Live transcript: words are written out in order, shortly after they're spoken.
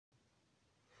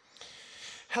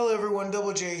Hello everyone,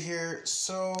 Double J here.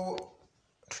 So,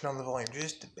 turn on the volume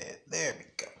just a bit. There we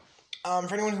go.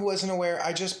 For anyone who wasn't aware,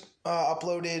 I just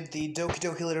uploaded the Doki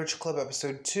Doki Literature Club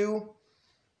episode 2.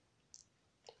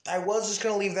 I was just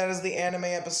going to leave that as the anime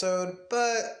episode,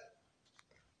 but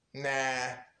nah.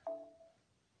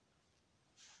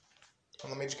 Well,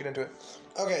 let me just get into it.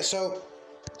 Okay, so,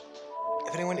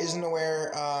 if anyone isn't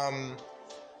aware,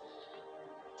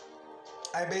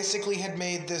 I basically had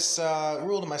made this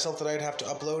rule to myself that I'd have to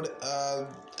upload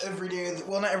every day,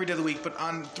 well, not every day of the week, but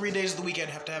on 3 days of the week I'd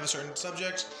have to have a certain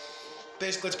subject.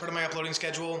 Basically, it's part of my uploading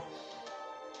schedule.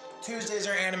 Tuesdays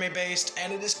are anime-based,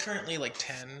 and it is currently like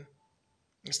 10.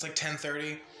 It's like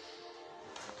 10:30.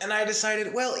 And I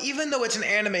decided, well, even though it's an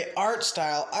anime art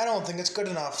style, I don't think it's good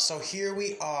enough, so here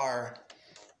we are.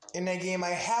 In a game I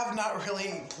have not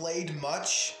really played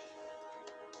much.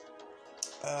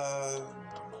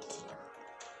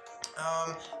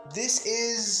 This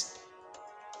is,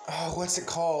 what's it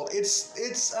called? It's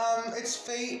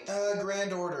Fate,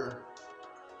 Grand Order.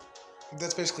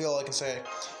 That's basically all I can say.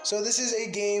 So this is a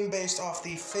game based off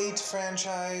the Fate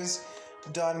franchise,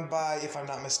 done by, if I'm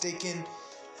not mistaken,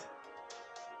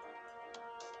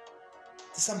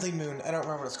 something Moon. I don't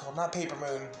remember what it's called. Not Paper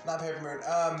Moon. Not Paper Moon.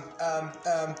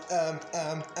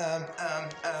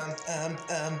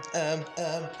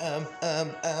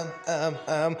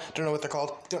 Don't know what they're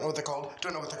called. Don't know what they're called.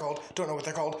 Don't know what they're called. Don't know what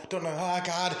they're called. Don't know. Ah,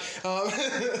 God.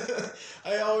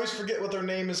 I always forget what their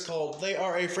name is called. They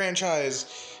are a franchise,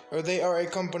 or they are a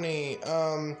company.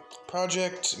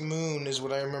 Project Moon is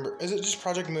what I remember. Is it just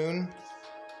Project Moon?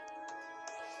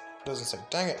 Doesn't say.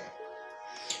 Dang it.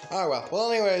 Oh, well.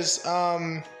 Well, anyways,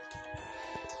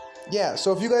 yeah,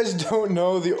 so if you guys don't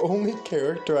know, the only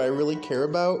character I really care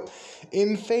about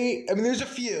in Fate, I mean, there's a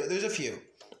few.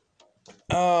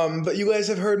 But you guys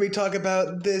have heard me talk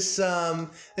about this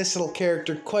little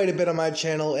character quite a bit on my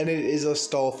channel, and it is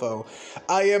Astolfo.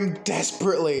 I am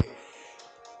desperately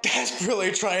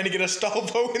trying to get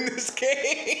Astolfo in this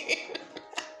game.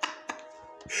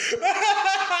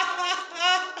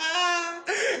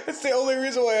 That's the only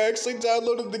reason why I actually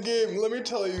downloaded the game. Let me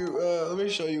tell you, let me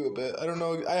show you a bit. I don't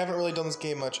know, I haven't really done this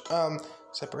game much.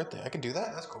 It's my birthday, I can do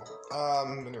that? That's cool.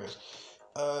 Anyways.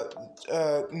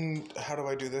 How do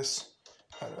I do this?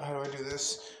 How do I do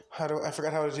this? I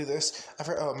forgot how to do this.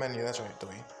 Oh, menu, that's right,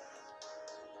 delete.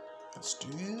 Let's do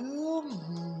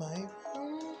my,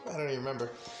 I don't even remember.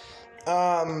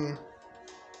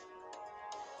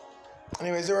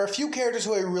 Anyways, there are a few characters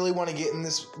who I really want to get in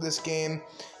this game.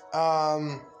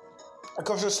 Of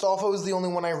course, Astolfo is the only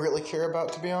one I really care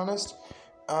about, to be honest.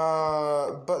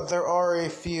 But there are a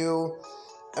few.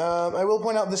 I will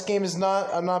point out this game is not,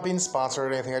 I'm not being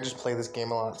sponsored or anything, I just play this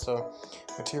game a lot, so.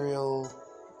 Material,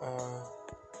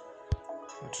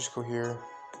 let's just go here.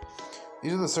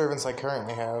 These are the servants I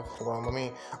currently have. Hold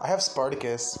on, I have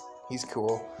Spartacus. He's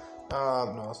cool.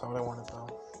 No, that's not what I wanted, though.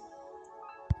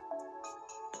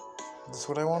 Is this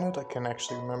what I wanted? I can't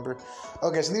actually remember.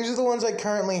 Okay, so these are the ones I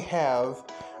currently have.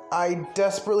 I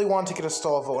desperately want to get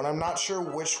Astolfo, and I'm not sure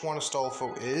which one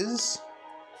Astolfo is.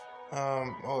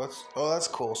 That's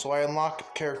cool. So I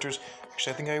unlock characters.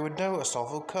 Actually, I think I would know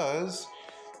Astolfo, because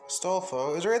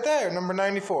Astolfo is right there, number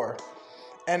 94.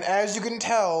 And as you can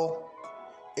tell,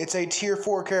 it's a tier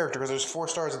 4 character, because there's 4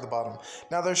 stars at the bottom.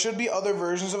 Now, there should be other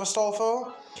versions of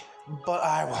Astolfo, but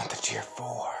I want the tier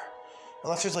 4.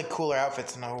 Unless there's, like, cooler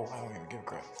outfits. No, I don't even give a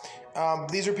crap.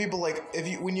 These are people, like,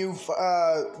 when you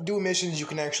do missions, you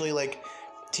can actually, like,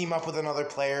 team up with another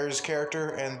player's character,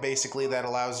 and basically that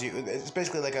allows you, it's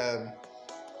basically like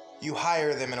you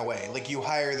hire them in a way. Like, you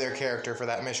hire their character for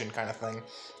that mission kind of thing.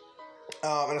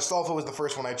 And Astolfo was the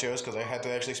first one I chose, because I had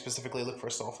to actually specifically look for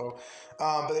Astolfo.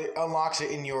 But it unlocks it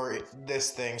in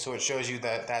this thing, so it shows you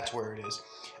that that's where it is.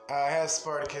 I have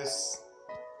Spartacus.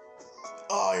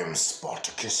 I am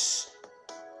Spartacus.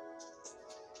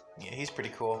 Yeah, he's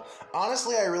pretty cool.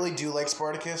 Honestly, I really do like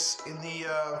Spartacus in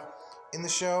the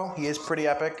show. He is pretty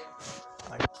epic.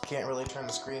 I can't really turn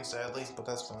the screen, sadly, but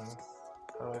that's fine.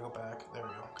 How do I go back? There we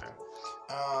go, okay.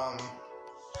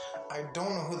 I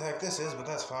don't know who the heck this is, but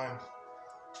that's fine.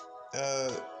 I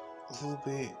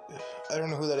don't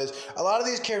know who that is. A lot of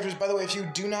these characters, by the way, if you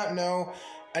do not know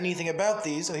anything about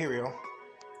these, oh, here we go.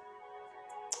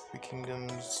 The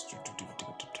Kingdoms,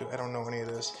 I don't know any of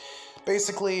this.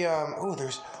 Basically,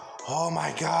 oh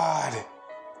my god!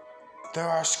 There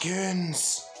are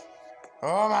skins!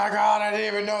 Oh my god, I didn't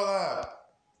even know that!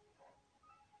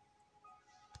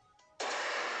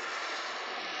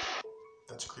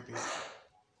 That's creepy.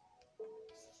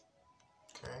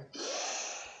 Okay.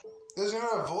 There's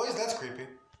another voice? That's creepy.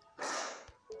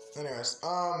 Anyways,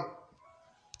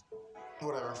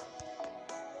 whatever.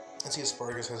 Let's see if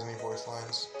Spartacus has any voice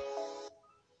lines.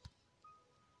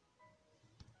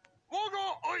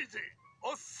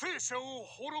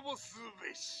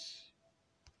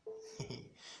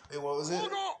 Wait, what was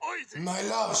it? My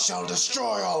love shall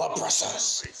destroy all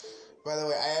oppressors. By the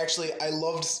way, I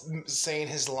loved saying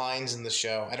his lines in the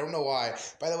show. I don't know why.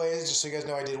 By the way, just so you guys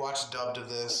know, I did watch dubbed of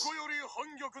this.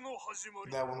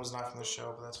 That one was not from the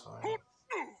show, but that's fine.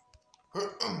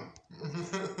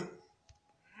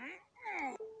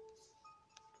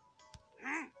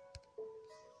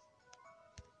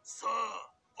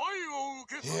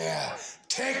 Yeah,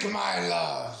 take my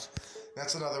love.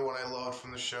 That's another one I loved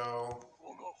from the show.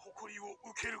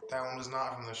 That one was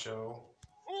not from the show.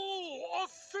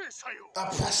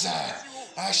 Oppressor,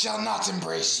 I shall not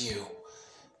embrace you.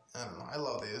 I don't know, I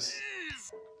love these.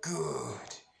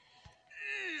 Good.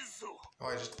 Oh,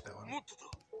 I just did that one.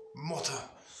 Mota.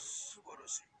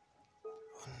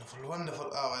 Wonderful, wonderful.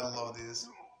 Oh, I love these.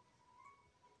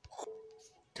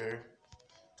 Okay.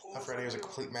 I forgot he was a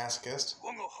complete masochist.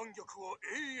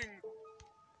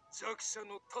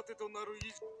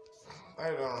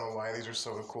 I don't know why these are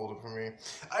so cool for me.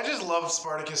 I just love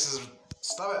Spartacus's...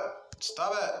 Stop it.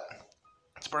 Stop it.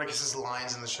 Spartacus's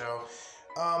lines in the show.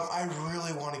 I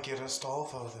really want to get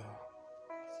Astolfo, though.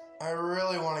 I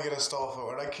really want to get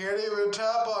Astolfo, and I can't even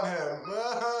tap on him.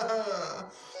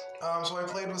 So I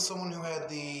played with someone who had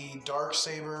the dark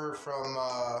saber from...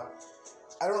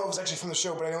 I don't know if it's actually from the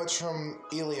show, but I know it's from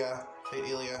Ilia. Fate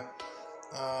Ilia.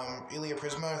 Ilia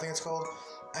Prisma, I think it's called.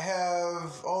 I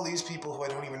have all these people who I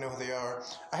don't even know who they are.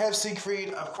 I have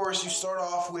Siegfried. Of course, you start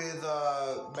off with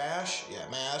Mash. Yeah,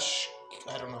 Mash.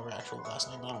 I don't know her actual last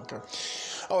name, but I don't care.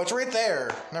 Oh, it's right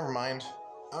there. Never mind.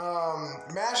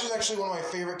 Mash is actually one of my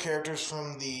favorite characters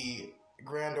from the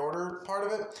Grand Order part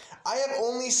of it. I have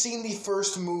only seen the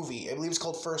first movie. I believe it's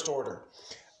called First Order.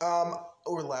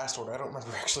 Or Last Order, I don't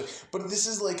remember actually. But this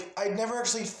is like, I never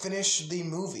actually finished the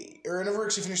movie, or I never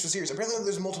actually finished the series. Apparently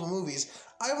there's multiple movies.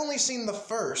 I've only seen the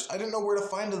first. I didn't know where to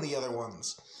find the other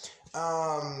ones.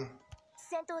 Now,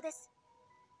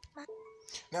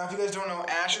 if you guys don't know,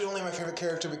 Ash is only my favorite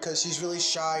character because she's really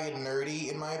shy and nerdy,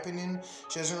 in my opinion.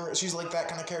 She's like that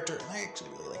kind of character, and I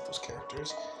actually really like those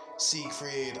characters.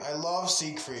 Siegfried. I love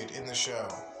Siegfried in the show.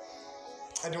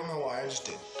 I don't know why, I just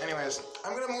did. Anyways,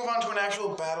 I'm going to move on to an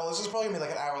actual battle. This is probably going to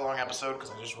be like an hour-long episode because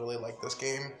I just really like this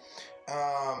game.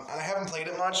 And I haven't played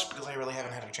it much because I really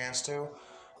haven't had a chance to.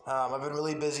 I've been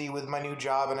really busy with my new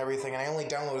job and everything, and I only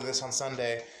downloaded this on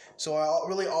Sunday. So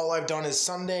all I've done is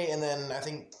Sunday and then I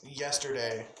think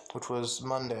yesterday, which was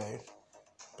Monday.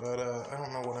 But I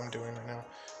don't know what I'm doing right now.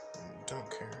 Don't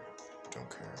care. Don't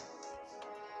care.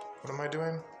 What am I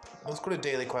doing? Let's go to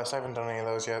Daily Quest. I haven't done any of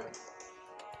those yet.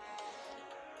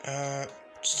 I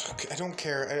don't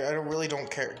care. I really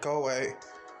don't care. Go away.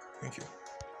 Thank you.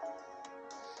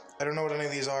 I don't know what any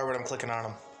of these are, but I'm clicking on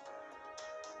them.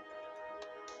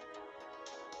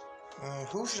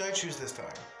 Who should I choose this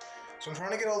time? So I'm trying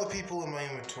to get all the people in my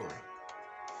inventory.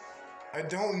 I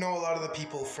don't know a lot of the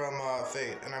people from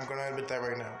Fate, and I'm gonna admit that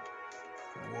right now.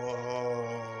 Whoa.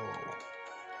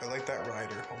 I like that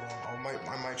rider. Hold on.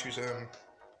 I might choose him.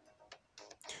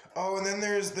 Oh, and then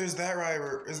there's that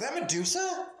rider. Is that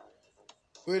Medusa?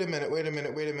 Wait a minute. What? Wait a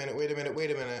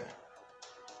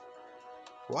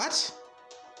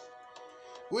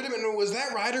minute, was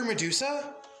that rider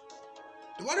Medusa?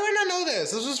 Why do I not know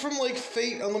this? This was from like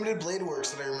Fate Unlimited Blade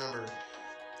Works that I remember.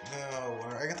 No,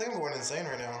 I think I'm going insane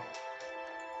right now.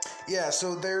 Yeah,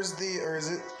 so there's or is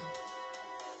it?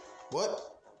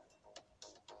 What?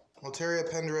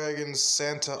 Alteria Pendragon's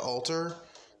Santa Altar.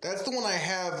 That's the one I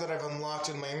have that I've unlocked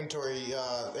in my inventory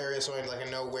area, so I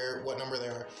know what number they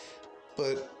are.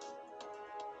 But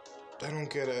I don't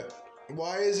get it.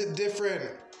 Why is it different?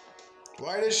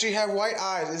 Why does she have white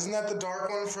eyes? Isn't that the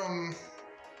dark one from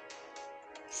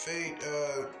Fate?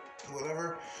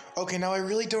 Whatever. Okay, now I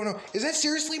really don't know. Is that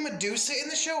seriously Medusa in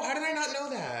the show? How did I not know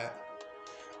that?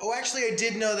 Oh, actually, I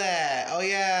did know that. Oh,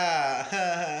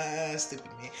 yeah. Stupid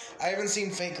me. I haven't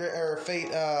seen Fate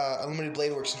Unlimited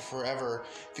Blade Works in forever.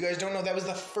 If you guys don't know, that was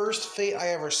the first Fate I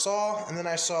ever saw. And then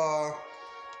I saw,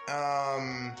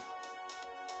 actually,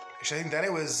 I think then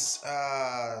it was,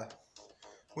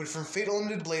 went from Fate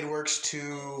Unlimited Blade Works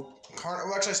to,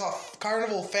 actually, I saw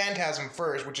Carnival Phantasm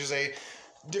first, which is a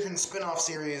different spin-off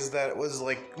series that was,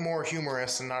 like, more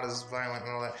humorous and not as violent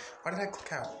and all that. Why did I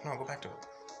click out? No, go back to it.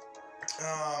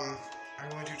 I'm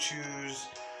going to choose...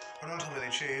 Oh, don't tell me they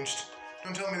changed.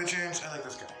 Don't tell me they changed. I like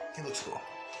this guy. He looks cool.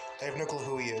 I have no clue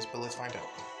who he is, but let's find out.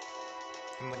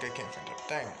 I'm like, I can't find out.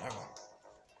 Dang it, I will.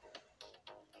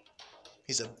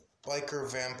 He's a biker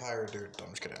vampire dude. I'm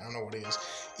just kidding. I don't know what he is.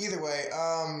 Either way,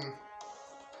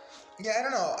 Yeah, I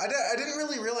don't know. I didn't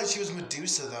really realize she was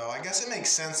Medusa, though. I guess it makes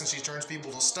sense since she turns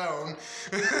people to stone.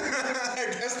 I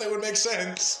guess that would make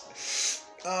sense.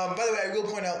 By the way, I will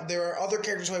point out, there are other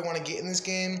characters who I want to get in this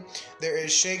game. There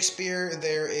is Shakespeare.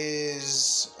 There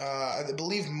is, I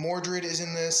believe Mordred is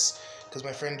in this, because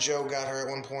my friend Joe got her at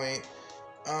one point.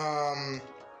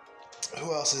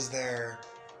 Who else is there?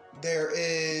 There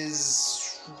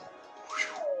is...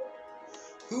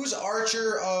 Who's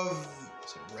Archer of...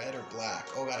 Is it red or black?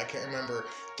 Oh god, I can't remember.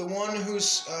 The one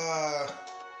who's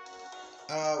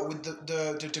with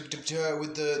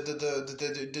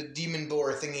the demon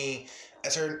boar thingy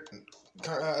as her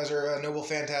noble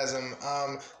phantasm.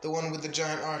 The one with the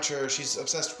giant archer. She's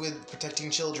obsessed with protecting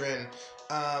children.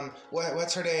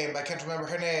 What's her name? I can't remember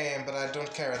her name, but I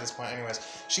don't care at this point. Anyways,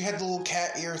 she had the little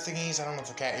cat ear thingies. I don't know if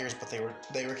they're cat ears, but they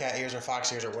were cat ears or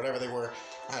fox ears or whatever they were.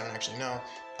 I don't actually know.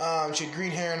 She had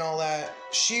green hair and all that.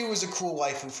 She was a cool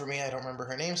waifu for me. I don't remember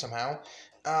her name somehow.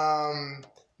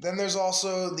 Then there's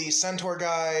also the centaur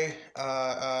guy,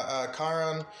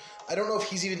 Karan. I don't know if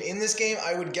he's even in this game.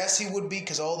 I would guess he would be,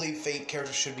 because all the Fate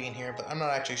characters should be in here, but I'm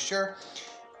not actually sure.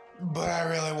 But I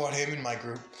really want him in my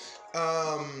group.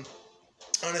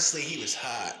 Honestly, he was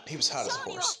hot. He was hot as a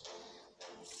horse.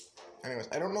 Anyways,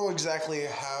 I don't know exactly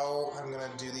how I'm gonna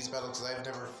do these battles, because I've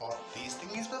never fought these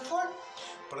thingies before.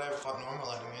 But I've fought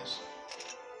normal enemies.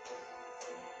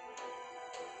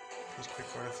 These quick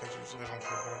card effects, I'm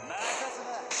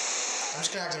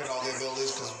just gonna activate all the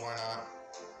abilities, because why not?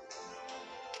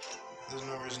 There's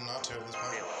no reason not to at this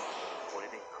point.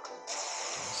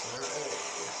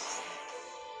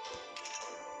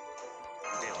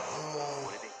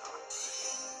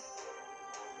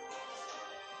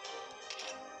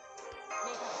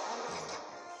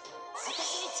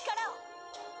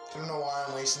 I don't know why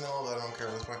I'm wasting them all, but I don't care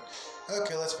at this point.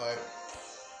 Okay, let's fight.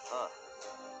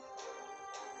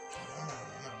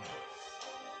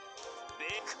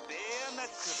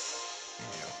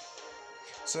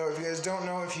 So if you guys don't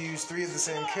know, if you use 3 of the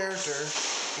same character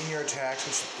in your attacks,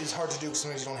 which is hard to do because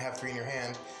sometimes you don't have 3 in your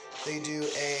hand, they do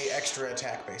a extra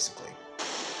attack basically.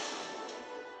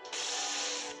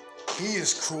 He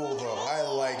is cool though. I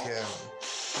like him.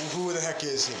 Who the heck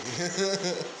is he?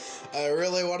 I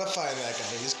really want to find that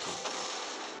guy. He's cool.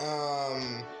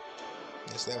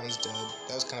 Yes, that one's dead.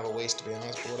 That was kind of a waste to be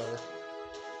honest, but whatever.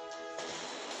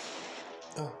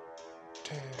 Oh,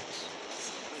 tanks.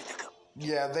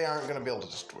 Yeah, they aren't gonna be able to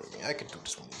destroy me. I can do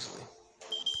this one easily.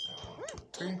 1, 2,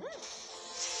 3.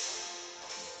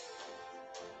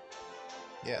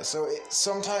 Yeah, so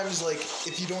sometimes, like,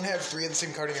 if you don't have 3 of the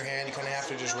same card in your hand, you kind of have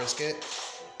to just risk it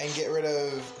and get rid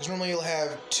of. Because normally you'll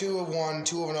have 2 of one,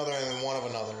 2 of another, and then 1 of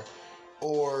another,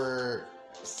 or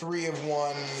 3 of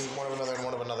one, 1 of another, and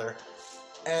 1 of another.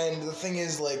 And the thing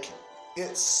is, like,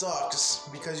 it sucks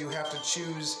because you have to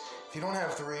choose. If you don't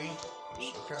have 3.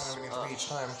 Apparently I'm getting 3 each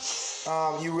time.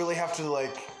 You really have to,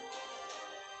 like,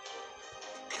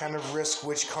 kind of risk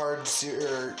which cards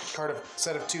or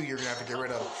set of 2 you're gonna have to get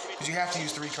rid of, because you have to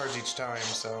use 3 cards each time.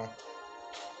 So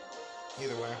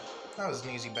either way, that was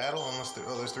an easy battle. Unless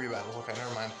there's 3 battles. Okay,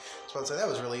 never mind. I was about to say that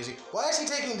was really easy. Why is he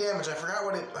taking damage? I forgot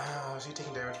what it. Is he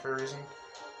taking damage for a reason?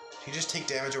 Did he just take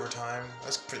damage over time?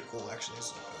 That's pretty cool, actually.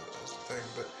 That's the thing.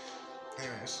 But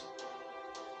anyways.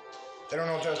 I don't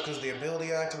know if that was because of the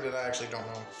ability I activated, I actually don't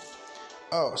know.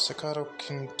 Oh, Sakato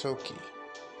Kintoki.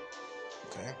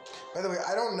 Okay. By the way,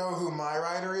 I don't know who my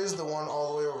rider is, the one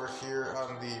all the way over here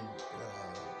on the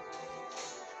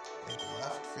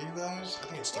left for you guys. I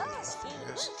think it's still the left for you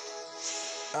guys.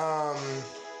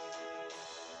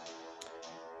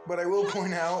 But I will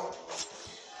point out,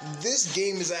 this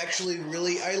game is actually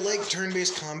really, I like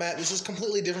turn-based combat. This is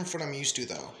completely different from what I'm used to,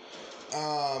 though.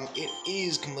 It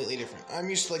is completely different. I'm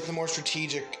used to, like, the more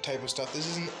strategic type of stuff. This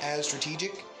isn't as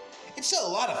strategic. It's still a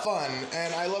lot of fun,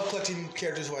 and I love collecting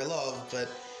characters who I love, but,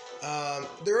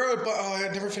 there are, I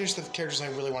never finished the characters I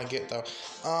really want to get, though.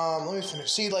 Let me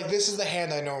finish. See, like, this is the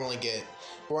hand I normally get,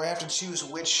 where I have to choose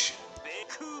which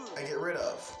I get rid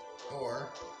of, or,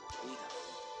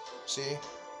 see,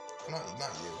 not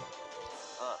you.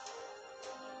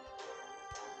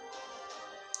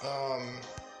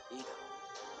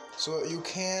 So you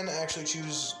can actually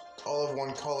choose all of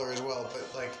one color as well, but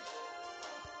like,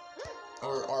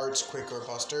 or Arts, Quick, or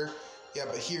Buster. Yeah,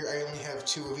 but here I only have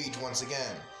 2 of each once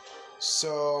again.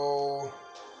 So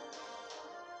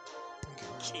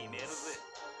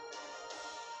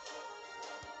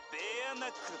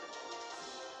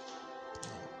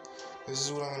this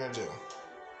is what I'm gonna do.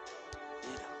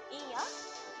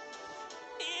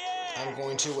 I'm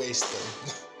going to waste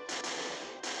them.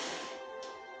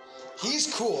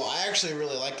 He's cool. I actually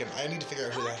really like him. I need to figure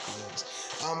out who the heck he is.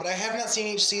 But I have not seen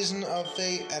each season of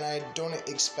Fate, and I don't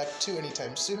expect to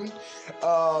anytime soon,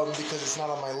 because it's not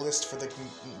on my list for the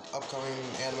upcoming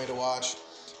anime to watch.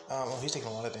 Well, he's taking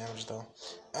a lot of damage, though.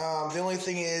 The only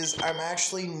thing is, I'm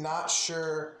actually not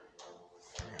sure...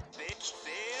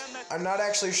 I'm not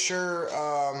actually sure,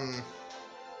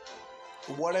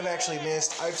 what I've actually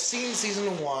missed. I've seen Season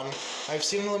 1. I've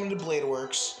seen Unlimited Blade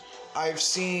Works. I've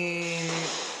seen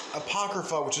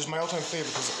Apocrypha, which is my all-time favorite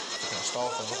because of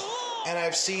Astolfo. And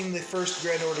I've seen the first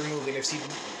Grand Order movie. And I've seen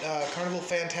Carnival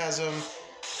Phantasm,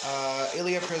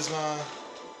 Ilia Prisma,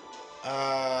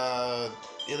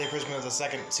 the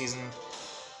second season.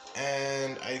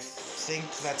 And I think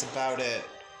that's about it.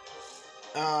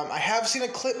 I have seen a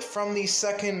clip from the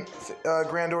second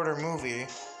Grand Order movie,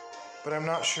 but I'm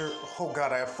not sure. Oh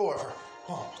god, I have 4 of her.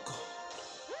 Oh my god.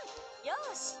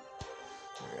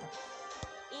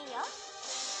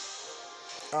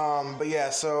 But yeah,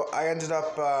 so I ended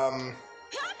up,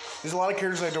 there's a lot of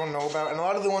characters I don't know about, and a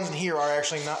lot of the ones in here are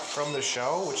actually not from the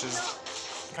show, which is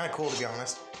kind of cool, to be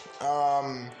honest.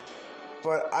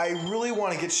 But I really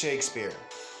want to get Shakespeare.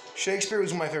 Shakespeare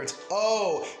was one of my favorites.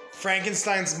 Oh,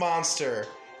 Frankenstein's monster.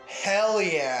 Hell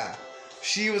yeah.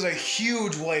 She was a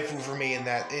huge waifu for me in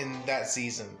that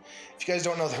season. If you guys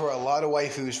don't know, there were a lot of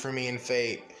waifus for me in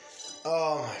Fate.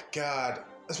 Oh my god.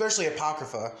 Especially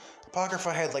Apocrypha.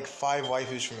 Apocrypha had like 5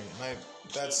 waifus for me, and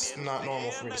that's not normal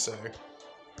for me to say.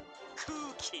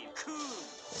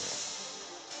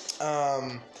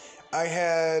 I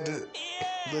had,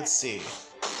 let's see.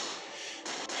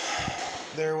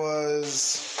 There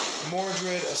was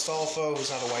Mordred, Astolfo, who's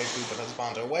not a waifu, but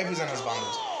husbando. Waifus and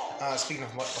husbandos. Speaking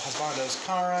of husbandos,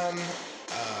 Karan,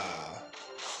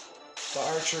 the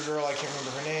archer girl, I can't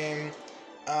remember her name.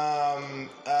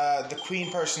 The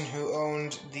queen person who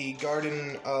owned the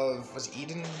garden of, was it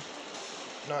Eden?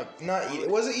 Not Eden.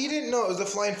 Was it Eden? No, it was the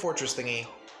flying fortress thingy.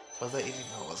 Was that Eden?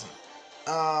 No, it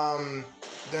wasn't.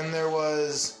 Then there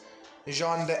was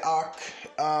Jeanne d'Arc.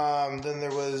 Then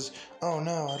there was, oh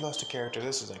no, I lost a character.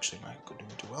 This is actually not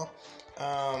doing too well.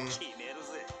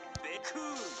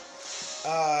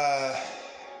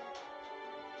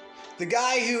 The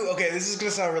guy who, okay, this is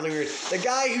gonna sound really weird. The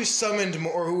guy who summoned,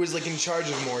 or who was like in charge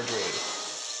of Mordred.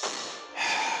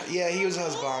 Yeah, he was a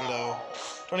husbando.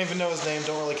 Don't even know his name,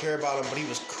 don't really care about him, but he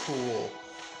was cool.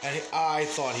 And I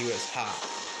thought he was hot.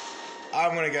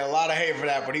 I'm gonna get a lot of hate for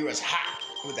that, but he was hot.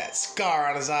 With that scar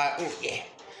on his eye. Oh yeah,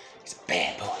 he's a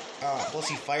bad boy. Plus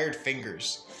he fired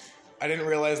fingers. I didn't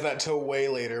realize that till way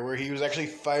later, where he was actually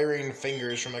firing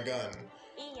fingers from a gun.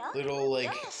 Little,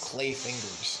 like, clay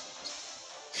fingers.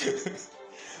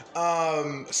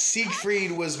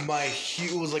 Siegfried was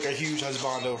was like a huge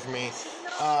husbando for me.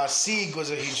 Sieg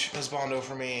was a huge husbando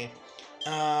for me.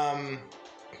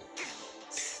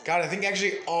 God, I think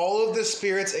actually all of the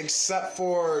spirits except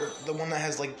for the one that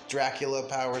has like Dracula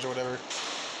powers or whatever.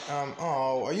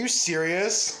 Oh, are you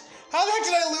serious? How the heck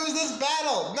did I lose this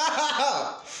battle?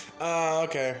 No!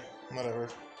 Okay, whatever.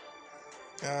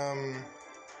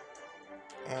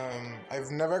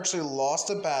 I've never actually lost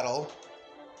a battle.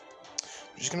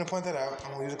 I'm just gonna point that out.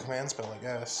 I'm gonna use a command spell, I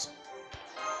guess.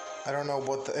 I don't know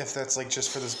if that's like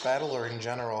just for this battle or in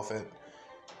general if it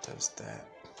does that.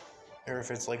 Or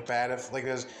if it's like bad if like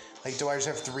there's like do I just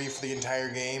have 3 for the entire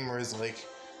game or is like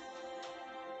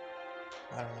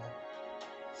I don't know.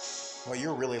 Well,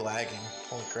 you're really lagging.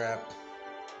 Holy crap.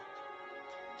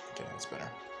 Okay, that's better.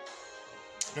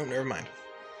 No, never mind.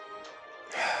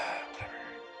 Whatever.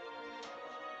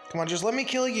 Come on, just let me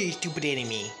kill you, you stupid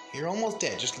enemy. You're almost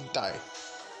dead. Just die.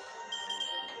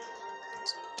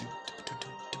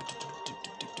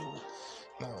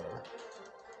 No, whatever.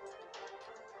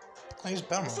 I use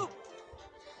Belmo.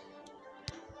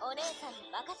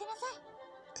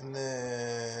 And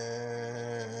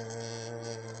then...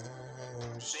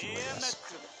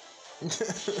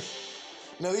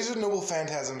 No, these are Noble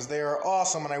Phantasms. They are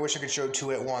awesome, and I wish I could show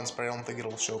 2 at once, but I don't think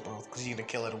it'll show both, because you need to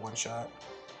kill it in one shot.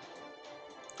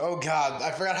 Oh god,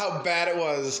 I forgot how bad it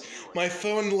was. My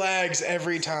phone lags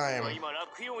every time.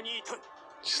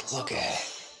 Just look at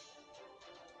it.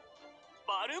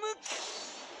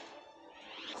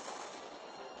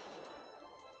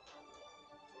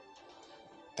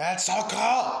 That's so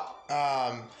cool!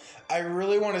 I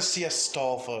really want to see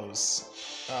Astolfo's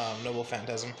Noble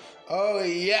Phantasm. Oh,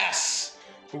 yes!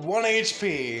 1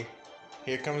 HP!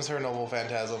 Here comes her Noble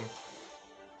Phantasm.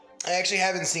 I actually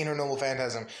haven't seen her Noble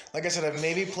Phantasm. Like I said, I've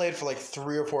maybe played for like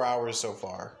 3 or 4 hours so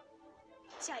far.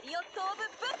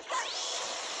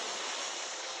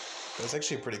 That's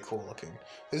actually pretty cool looking.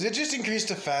 Does it just increase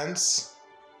defense?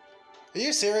 Are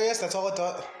you serious? That's all it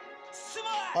does?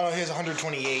 Oh no, he has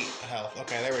 128 health.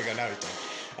 Okay, there we go. Now he's dead.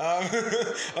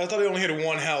 I thought he only had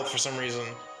 1 health for some reason.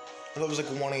 I thought it was like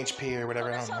 1 HP or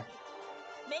whatever. I don't know.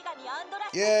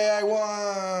 Yay, I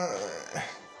won!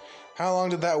 How long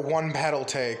did that one battle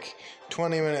take?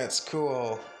 20 minutes.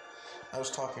 Cool. I was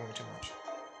talking too much.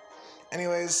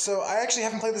 Anyways, so I actually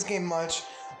haven't played this game much,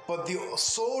 but the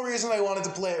sole reason I wanted to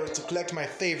play it was to collect my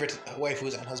favorite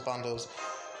waifus and husbandos,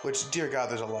 which, dear God,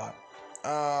 there's a lot.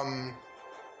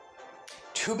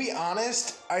 To be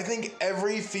honest, I think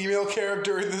every female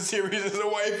character in the series is a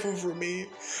waifu for me.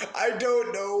 I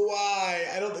don't know why.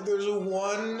 I don't think there's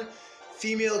one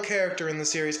female character in the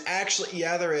series. Actually,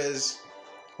 yeah, there is.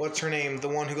 What's her name? The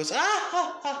one who goes, ah,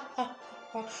 ha, ha, ha,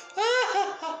 ha, ah,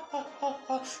 ha, ha, ha,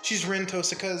 ha. She's Rin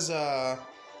Tosaka's,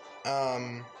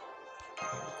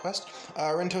 quest?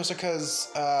 Rin Tosaka's,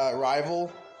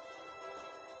 rival.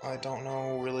 I don't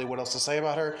know really what else to say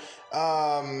about her.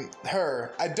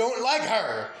 Her. I don't like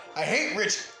her. I hate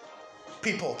rich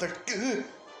people. They're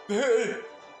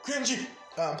cringy.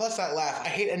 Plus that laugh. I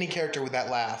hate any character with that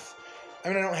laugh. I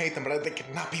mean, I don't hate them, but they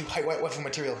could not be white waifu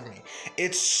material for me.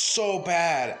 It's so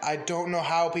bad. I don't know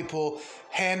how people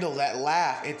handle that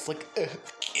laugh. It's like, I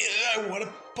want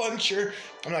to punch her.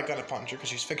 I'm not gonna punch her because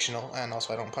she's fictional, and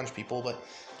also I don't punch people, but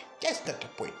that's not the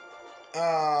point.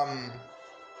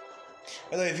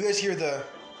 By the way, if you guys hear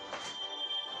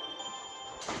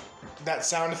that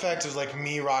sound effect is like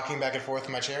me rocking back and forth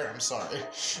in my chair, I'm sorry.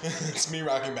 It's me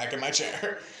rocking back in my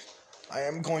chair. I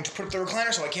am going to put up the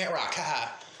recliner so I can't rock.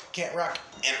 Haha. Can't rock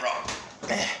and roll.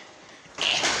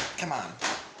 Come on.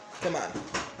 Come on.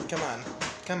 Come on.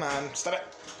 Come on. Stop it.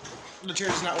 The chair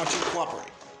does not want you to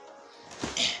cooperate.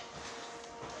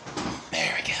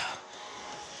 There we go.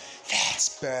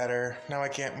 That's better. Now I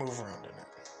can't move around in it.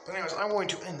 But anyways, I'm going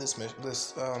to end this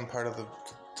part of the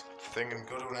thing and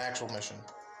go to an actual mission.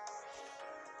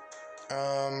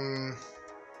 I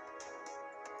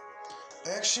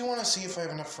actually want to see if I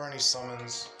have enough for any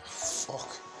summons.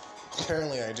 Fuck.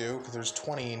 Apparently I do, because there's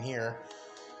 20 in here.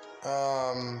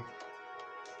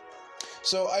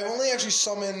 So I've only actually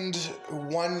summoned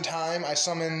 1 time.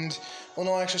 Well,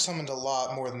 no, I actually summoned a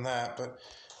lot more than that, but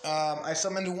I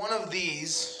summoned one of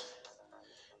these,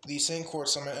 the Saint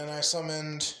Quartz summon, and I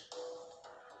summoned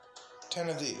 10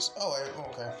 of these. Oh,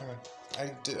 okay.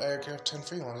 I got 10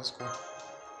 free ones. That's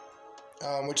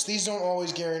cool. Which these don't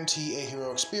always guarantee a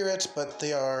heroic spirit, but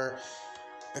they are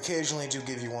occasionally do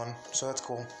give you one, so that's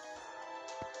cool.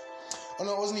 Oh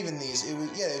no, it wasn't even these. It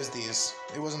was these.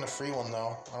 It wasn't a free one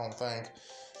though, I don't think.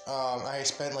 I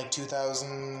spent like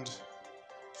 2,000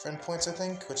 friend points, I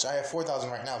think, which I have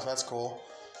 4,000 right now, so that's cool.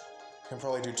 I can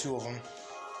probably do 2 of them.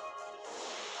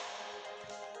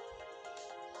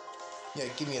 Yeah,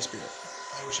 give me a spirit.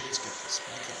 I wish I could skip this,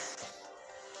 but I can't.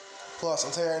 Plus,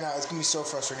 I'll tell you right now, it's gonna be so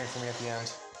frustrating for me at the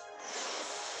end.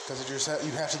 Because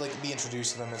you have to like be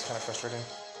introduced to them, it's kind of frustrating.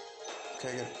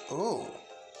 Okay, good. Ooh.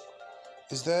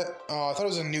 Is that... Oh, I thought it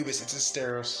was Anubis. It's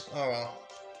Asteros. Oh, well.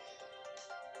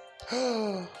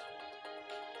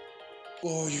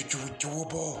 Oh, you're too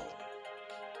adorable.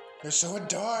 You're so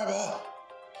adorable.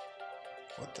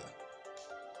 What the...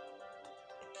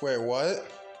 Wait, what?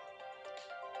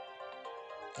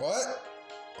 What?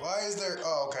 Why is there...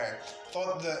 Oh, okay.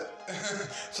 Thought that...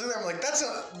 So then I'm like, that's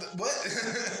a... What?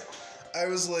 I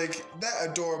was like, that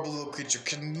adorable little creature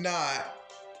cannot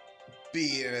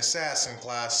be an assassin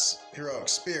class heroic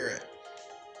spirit.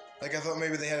 Like, I thought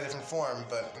maybe they had a different form,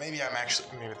 but maybe they actually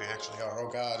are. Oh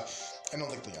god, I don't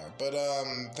think they are, but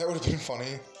that would have been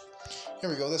funny. Here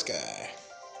we go, this guy.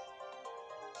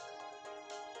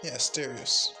 Yeah,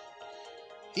 Asterius.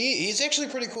 He's actually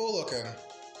pretty cool looking.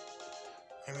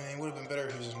 I mean, it would have been better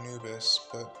if he was Anubis,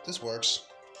 but this works.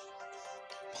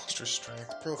 Monster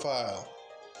strength profile.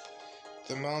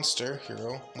 The monster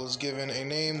hero was given a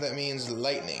name that means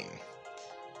lightning.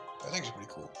 That's actually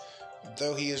pretty cool.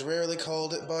 Though he is rarely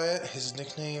called it by it, his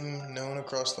nickname known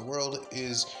across the world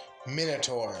is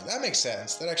Minotaur. That makes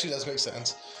sense. That actually does make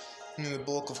sense. In the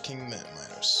bulk of King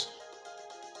Minos.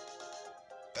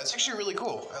 That's actually really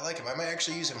cool. I like him. I might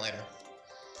actually use him later.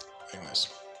 Anyways.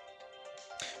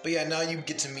 But yeah, now you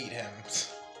get to meet him.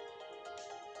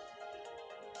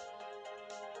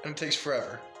 And it takes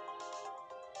forever.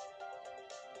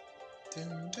 Here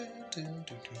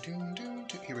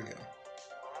we go.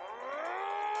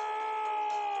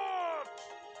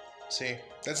 See,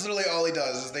 that's literally all he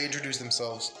does, is they introduce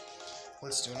themselves.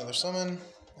 Let's do another summon.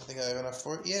 I think I have enough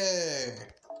for it. Yay!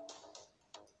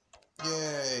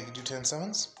 Yay, you can do 10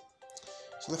 summons.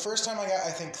 So the first time I got,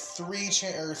 I think, 3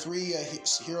 heroic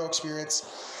spirits.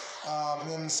 And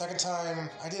then the second time,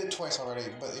 I did it twice already,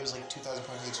 but it was like 2,000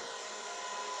 points each.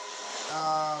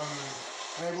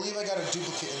 And I believe I got a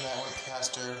duplicate in that one,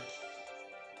 caster.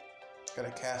 Got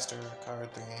a caster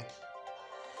card thingy.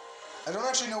 I don't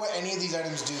actually know what any of these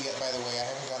items do yet, by the way. I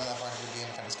haven't gotten that far into the game.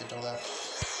 Kind of skipped all that.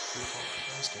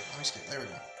 Let me skip. There we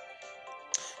go.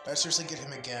 Did I seriously get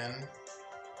him again?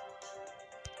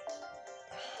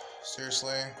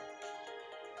 Seriously?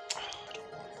 I don't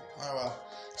want him. Oh well.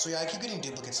 So yeah, I keep getting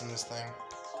duplicates in this thing.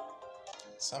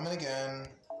 Summon again.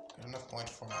 Good enough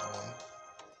points for another one.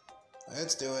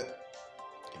 Let's do it.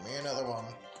 Give me another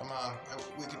one. Come on.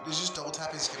 We could just double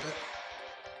tap and skip it.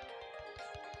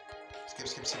 Skip.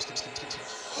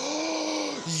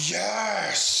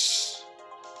 Yes!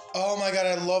 Oh my god,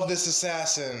 I love this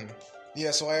assassin.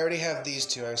 Yeah, so I already have these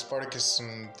two. I have Spartacus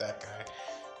and that guy.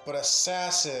 But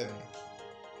assassin.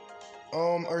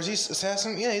 Or is he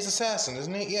assassin? Yeah, he's assassin,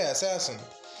 isn't he? Yeah, assassin.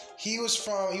 He was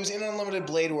in Unlimited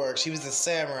Blade Works. He was the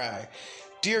samurai.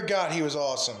 Dear God, he was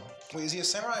awesome. Wait, is he a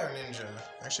samurai or ninja?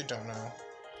 I actually don't know.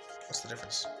 What's the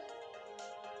difference?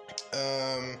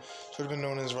 Sort of been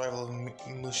known as rival of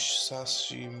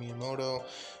Musashi Miyamoto,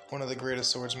 one of the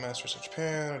greatest swords masters of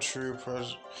Japan, a true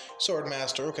sword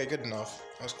master. Okay, good enough.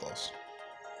 That was close.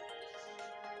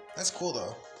 That's cool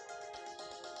though.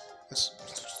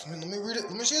 Let me read it.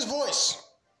 Let me see his voice.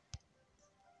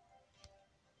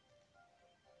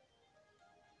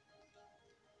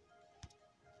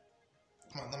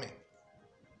 Come on, let me.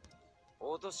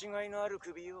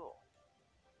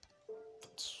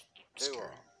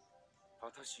 Scary.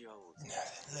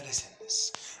 Let us end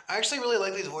this. I actually really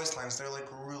like these voice lines. They're like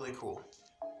really cool.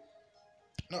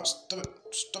 No, stop it.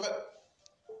 Stop it.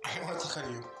 I don't want to click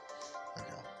on you. There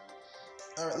we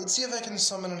go. Alright, let's see if I can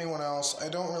summon anyone else. I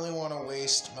don't really want to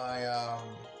waste my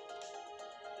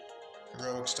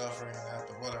heroic stuff or anything like that,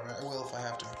 but whatever. I will if I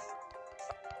have to.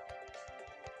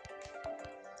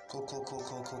 Cool.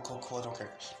 I don't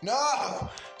care. No!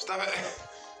 Stop it!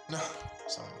 No.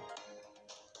 Summon.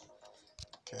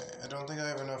 Okay, I don't think I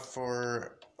have enough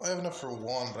for... I have enough for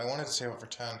 1, but I wanted to save it for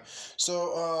 10.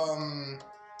 So, I'm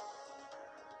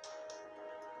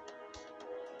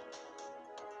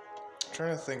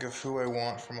trying to think of who I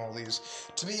want from all these.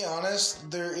 To be honest,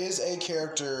 there is a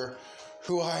character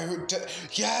who I would...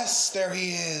 Yes! There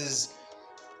he is!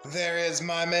 There is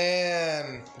my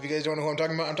man! If you guys don't know who I'm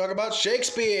talking about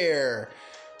Shakespeare!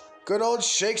 Good old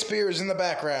Shakespeare is in the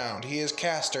background. He is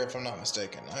Castor, if I'm not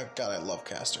mistaken. God, I love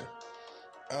Castor.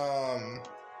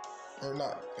 Or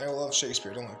not. I love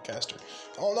Shakespeare. I don't like Castor.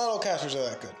 Oh, not all Castors are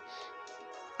that good.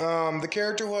 The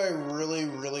character who I really,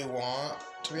 really want,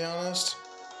 to be honest,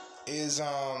 is,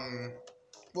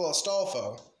 well,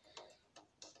 Astolfo.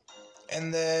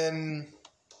 And then,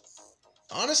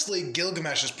 honestly,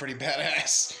 Gilgamesh is pretty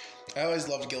badass. I always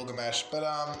loved Gilgamesh, but,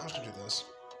 I'm just gonna do this.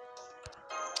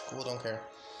 Cool, don't care.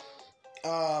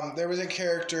 There was a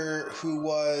character who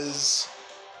was...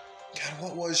 God,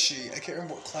 what was she? I can't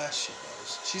remember what class she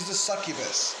was. She's the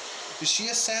succubus. Is she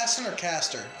assassin or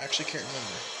caster? I actually can't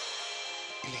remember.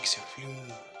 Elixir of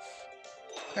Love.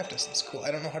 Craft essence. Cool.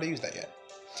 I don't know how to use that yet.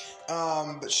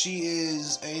 But she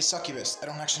is a succubus. I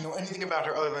don't actually know anything about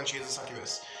her other than she is a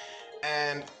succubus.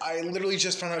 And I literally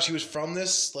just found out she was from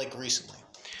this, like, recently.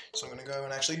 So I'm gonna go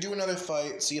and actually do another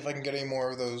fight, see if I can get any more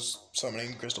of those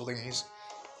summoning crystal thingies.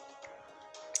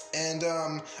 And,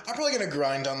 I'm probably gonna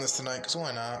grind on this tonight, because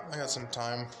why not? I got some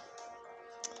time.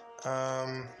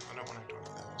 I don't want to do any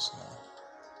of those, no.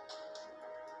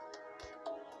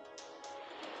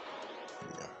 Here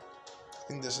we go. I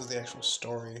think this is the actual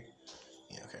story.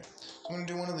 Yeah, okay. So I'm gonna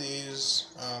do one of these.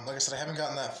 Like I said, I haven't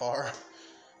gotten that far.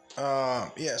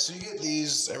 Yeah, so you get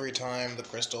these every time, the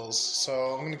crystals.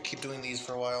 So I'm gonna keep doing these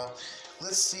for a while.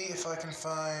 Let's see if I can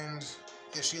find...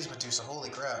 Yeah, she is Medusa, holy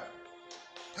crap.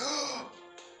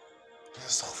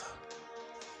 Astolfo.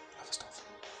 I have Astolfo.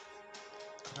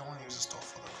 I don't want to use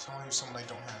Astolfo though, because I want to use someone I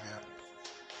don't have yet.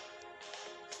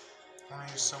 I want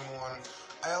to use someone...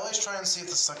 I always try and see if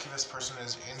the succubus person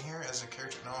is in here as a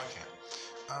character. No, I can't.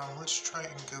 Let's try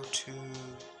and go to...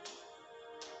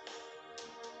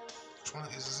 Which one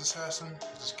is this? Assassin?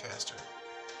 This is Caster.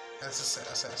 That's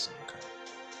Assassin, okay.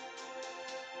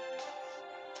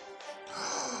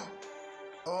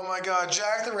 Oh my god,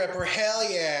 Jack the Ripper, hell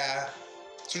yeah!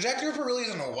 So Jack the Ripper really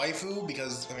isn't a waifu,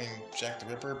 because, I mean, Jack the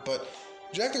Ripper, but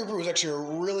Jack the Ripper was actually a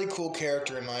really cool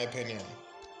character in my opinion.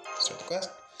 Start the quest.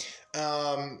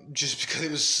 Just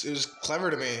because it was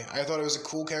clever to me. I thought it was a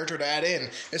cool character to add in,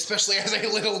 especially as a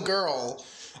little girl.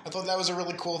 I thought that was a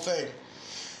really cool thing.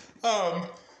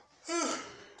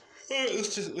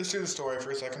 Let's do the story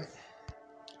for a second.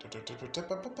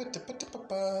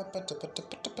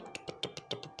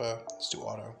 Let's do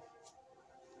auto.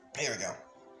 Here we go.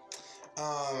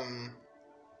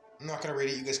 I'm not gonna read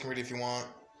it. You guys can read it if you want.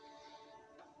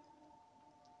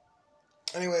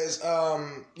 Anyways,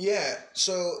 yeah.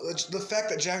 So the fact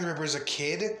that Jack the Ripper is a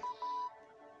kid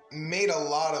made a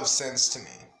lot of sense to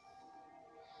me.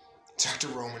 Dr.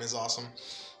 Roman is awesome.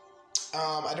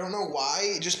 I don't know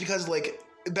why. Just because, like,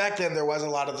 back then there was a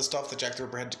lot of the stuff that Jack the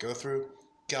Ripper had to go through.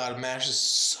 God, MASH is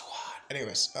so hot.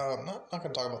 Anyways, not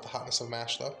gonna talk about the hotness of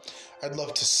MASH though. I'd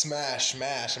love to smash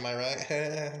MASH. Am I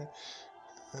right?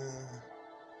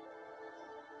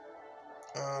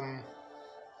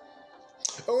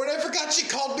 Oh, and I forgot she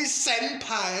called me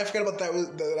Senpai. I forgot about that.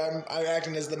 I'm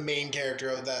acting as the main character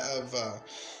of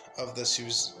this.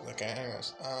 Who's okay.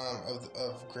 Anyways,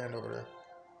 of Grand Order.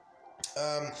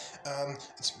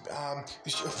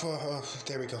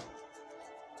 There we go.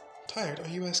 Tired? Are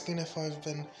you asking if I've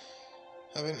been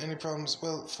having any problems?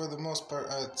 Well, for the most part,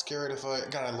 it's scared if I.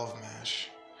 God, I love MASH.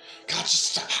 God,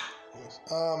 just stop.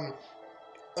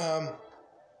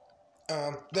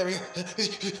 There we go.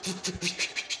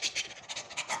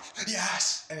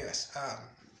 Yes. Anyways,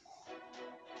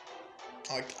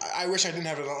 I wish I didn't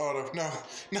have it on auto. No,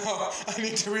 I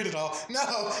need to read it all.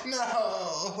 No.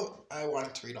 I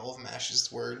wanted to read all of MASH's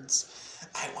words.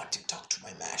 I want to talk to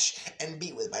my MASH and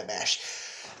be with my MASH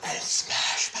and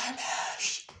smash my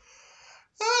MASH.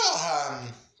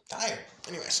 Tired.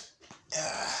 Anyways,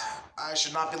 I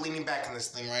should not be leaning back on this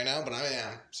thing right now, but I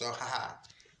am. So, haha.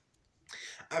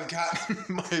 I've got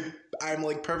I'm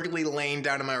like perfectly laying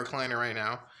down in my recliner right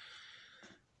now.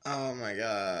 Oh my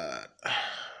god.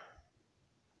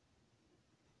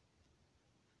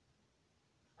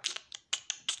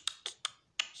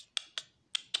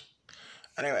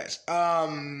 Anyways,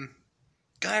 God,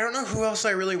 I don't know who else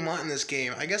I really want in this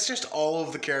game. I guess just all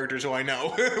of the characters who I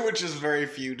know, which is very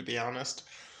few to be honest.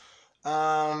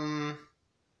 The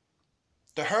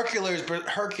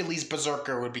Hercules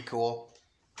Berserker would be cool.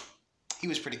 He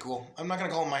was pretty cool. I'm not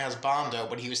gonna call him my husbando,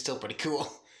 but he was still pretty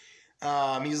cool.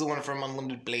 He's the one from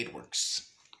Unlimited Blade Works.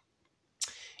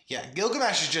 Yeah,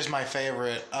 Gilgamesh is just my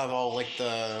favorite of all like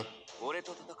the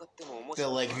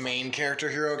like main character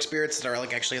hero spirits that are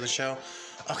like actually in the show.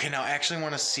 Okay, now I actually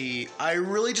want to see. I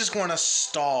really just want to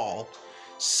stall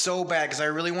so bad because I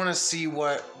really want to see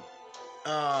what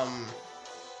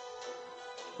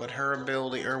her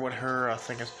ability or what her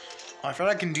thing is. Oh, I thought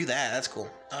I can do that. That's cool.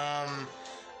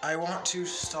 I want to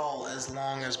stall as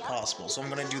long as possible, so I'm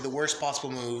gonna do the worst possible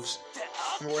moves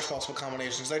and the worst possible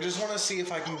combinations. I just want to see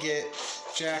if I can get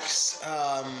Jack's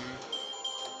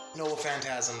Noble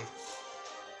Phantasm.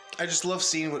 I just love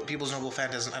seeing what people's Noble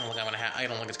Phantasm. I don't think I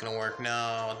don't think it's gonna work.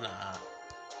 No, nah.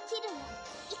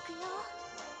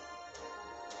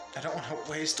 I don't want to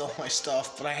waste all my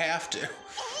stuff, but I have to. It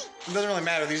doesn't really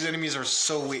matter. These enemies are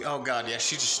so weak. Oh god, yeah,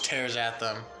 she just tears at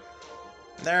them.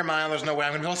 Never mind, there's no way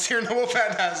I'm gonna be able to see her Noble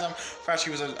Phantasm. First, she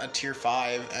was a tier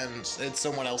 5, and it's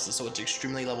someone else's, so it's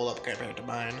extremely leveled up compared to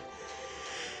mine.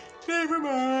 Never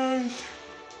mind.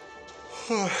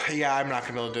 Yeah, I'm not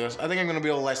gonna be able to do this. I think I'm gonna be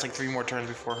able to last like 3 more turns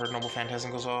before her Noble Phantasm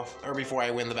goes off. Or before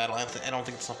I win the battle. I don't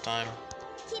think it's enough time.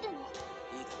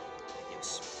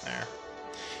 There.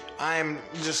 I'm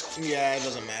just, yeah, it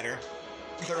doesn't matter.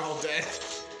 They're all dead.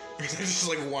 They just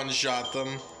like one-shot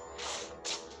them.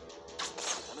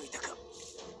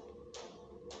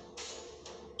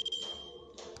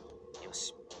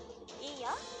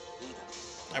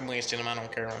 I'm wasting them, I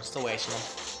don't care. I'm still wasting them.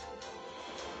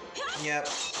 Yep.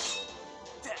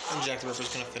 And Jack the Ripper's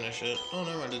gonna finish it. Oh,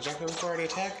 never mind. Did Jack the Ripper already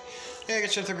attack? Yeah, I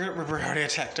guess Jack the Ripper already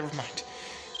attacked. Never mind.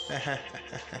 Okay.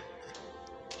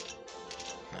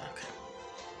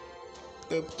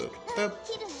 Boop, boop, boop.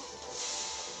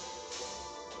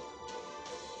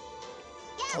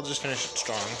 I'll just finish it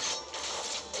strong.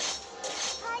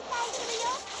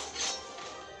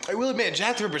 I will admit,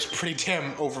 Jack the Ripper's pretty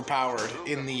damn overpowered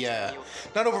in the,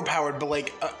 not overpowered, but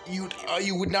like, you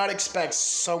would not expect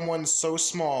someone so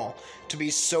small to be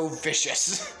so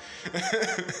vicious.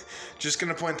 Just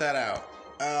gonna point that out.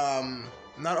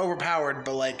 Not overpowered,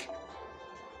 but like,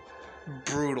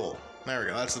 brutal. There we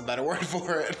go, that's the better word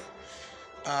for it.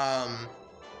 I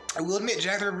will admit,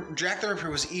 Jack the Ripper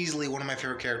was easily one of my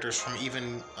favorite characters from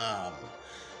even,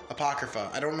 Apocrypha.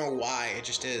 I don't know why, it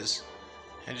just is.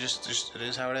 It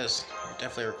is how it is.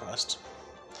 Definitely a request.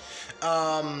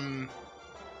 Like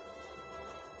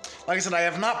I said, I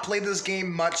have not played this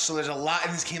game much, so there's a lot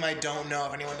in this game I don't know.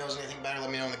 If anyone knows anything better, let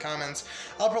me know in the comments.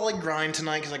 I'll probably grind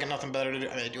tonight because I got nothing better to do.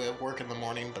 I mean, I do have work in the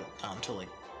morning, but not until like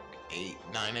 8,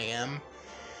 9 a.m.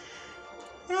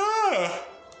 Oh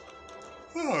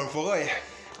boy.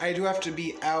 I do have to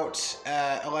be out,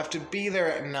 I'll have to be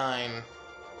there at 9.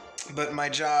 But my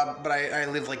job, I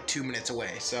live like 2 minutes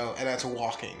away, so, and that's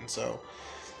walking, so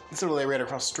It's literally right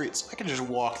across the street, so I can just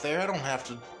walk there. I don't have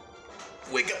to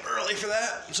wake up early for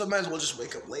that, so I might as well just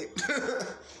wake up late.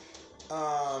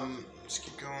 Just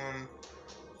keep going.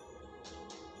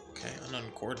 Okay,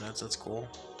 unknown coordinates, that's cool.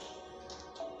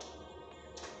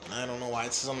 I don't know why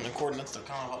it says unknown coordinates, they're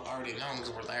kind of already known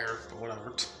because we're there, but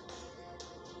whatever.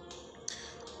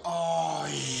 Oh,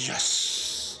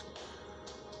 yes!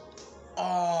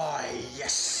 Oh,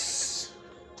 yes!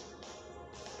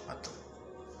 What the?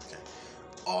 Okay.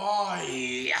 Oh,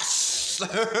 yes!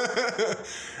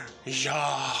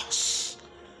 Yes!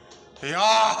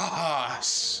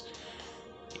 Yes!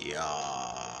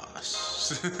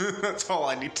 Yes! That's all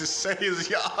I need to say is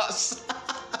yes!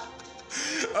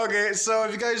 Okay, so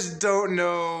if you guys don't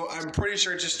know, I'm pretty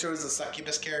sure it just shows the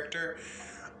succubus character.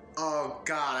 Oh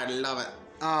god, I love it.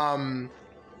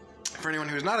 For anyone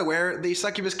who's not aware, the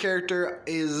succubus character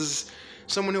is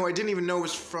someone who I didn't even know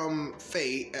was from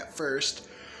Fate at first.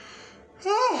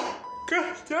 Oh,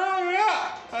 god damn it!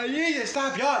 I need to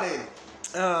stop yawning.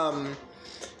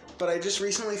 But I just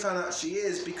recently found out she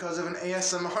is because of an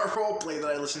ASMR roleplay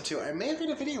that I listened to. I may have made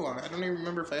a video on it. I don't even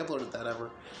remember if I uploaded that ever.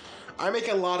 I make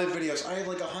a lot of videos. I have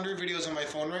like 100 videos on my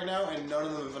phone right now, and none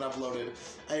of them have been uploaded.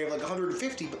 I have like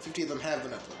 150, but 50 of them have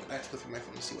been uploaded. I have to go through my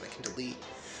phone to see what I can delete.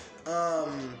 Oh,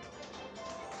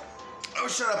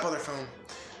 shut up, other phone.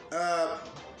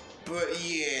 But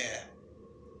yeah.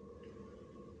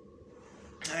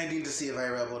 I need to see if I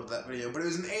ever uploaded that video. But it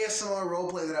was an ASMR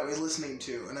roleplay that I was listening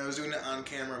to, and I was doing it on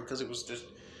camera because it was just...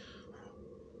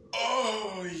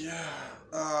 Oh, yeah.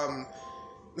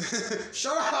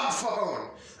 Shut up,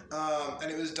 phone!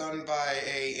 And it was done by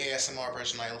a ASMR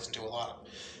person I listen to a lot.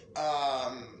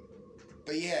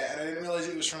 But yeah, and I didn't realize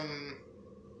it was from,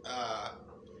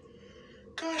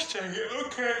 gosh dang it,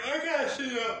 okay, I gotta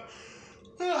sit up.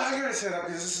 Oh, I gotta sit up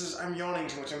because I'm yawning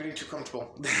too much, I'm getting too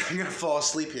comfortable. I'm gonna fall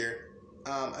asleep here.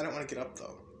 I don't want to get up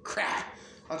though. Crap!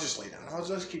 I'll just lay down, I'll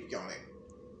just keep yawning.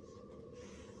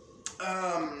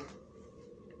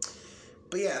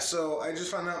 But yeah, so I just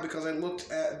found out because I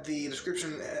looked at the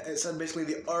description, it said basically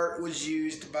the art was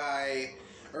used by,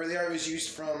 or the art was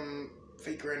used from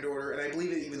Fate Grand Order, and I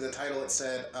believe even the title it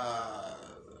said,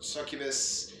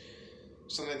 Succubus,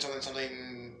 something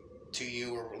to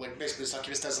you, or like basically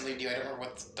Succubus doesn't leave you, I don't remember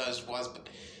what the does was, but,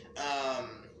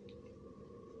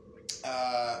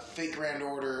 Fate Grand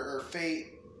Order, or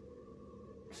Fate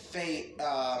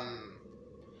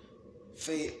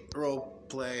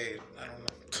roleplay, I don't know.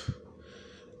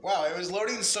 Wow, it was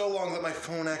loading so long that my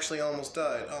phone actually almost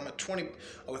died. At 31%.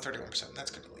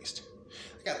 That's good at least.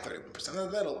 I got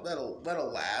 31%.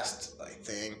 That'll last, I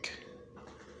think.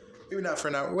 Maybe not for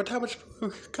an hour. How much?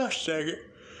 Gosh dang it.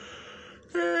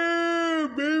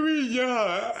 Maybe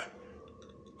not.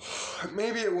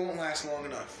 Maybe it won't last long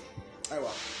enough. I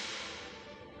will.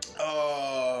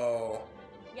 Oh.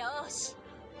 Yosh.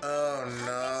 Oh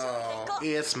no.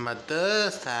 It's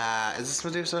Medusa. Is this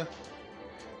Medusa?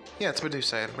 Yeah, it's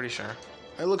Medusa, I'm pretty sure.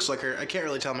 It looks like her. I can't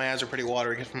really tell. My eyes are pretty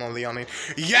watery from all the yawning.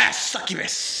 Yes,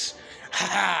 succubus!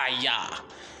 Haha, yeah.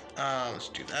 Let's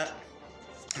do that.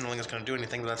 I don't think it's gonna do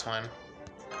anything, but that's fine.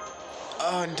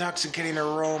 Oh, intoxicating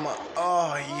aroma.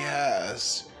 Oh,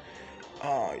 yes.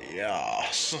 Oh,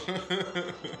 yes.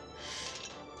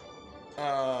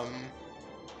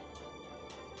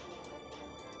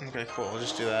 Okay, cool. We'll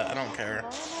just do that. I don't care.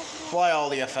 Apply all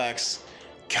the effects.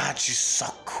 God, she's so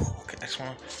cool. Okay,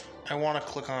 I want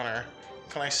to click on her.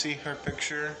 Can I see her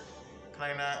picture? Can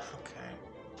I not? Okay.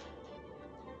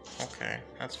 Okay,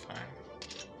 that's fine.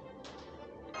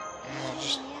 I'll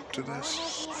just do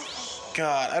this.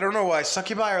 God, I don't know why.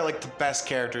 Succubi are like the best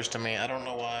characters to me. I don't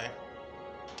know why.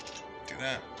 Do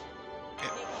that.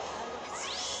 Yeah.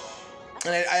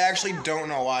 And I actually don't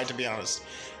know why, to be honest.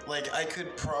 Like, I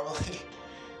could probably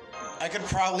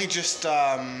just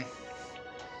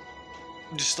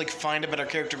like find a better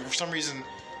character, but for some reason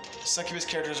succubus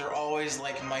characters are always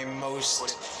like my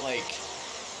most like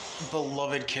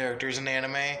beloved characters in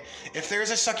anime. If there's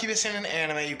a succubus in an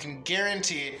anime, you can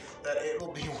guarantee that it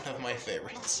will be one of my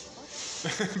favorites.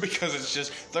 Because it's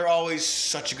just, they're always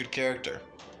such a good character.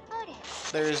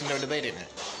 There is no debating it.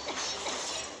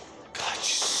 God,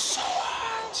 she's so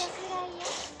hot.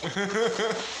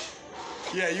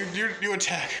 Yeah, you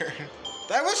attack her.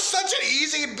 That was such an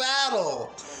easy battle.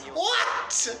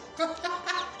 What?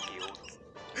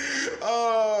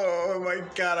 Oh my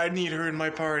god, I need her in my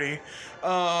party.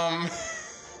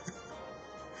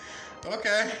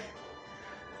 Okay.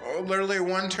 Oh, literally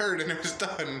one turn and it was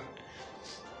done.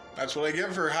 That's what I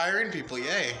get for hiring people,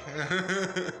 yay.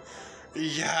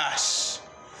 Yes.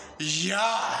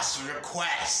 Yes,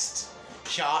 request.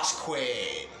 Yes,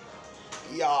 queen.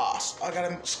 Yas. I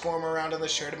gotta squirm around in the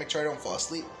chair to make sure I don't fall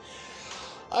asleep.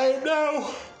 I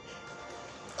know.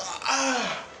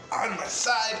 On my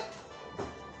side.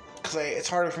 Because it's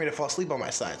harder for me to fall asleep on my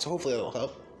side, so hopefully that'll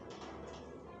help.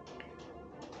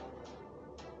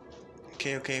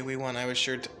 Okay, we won. I was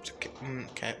sure to...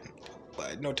 Okay.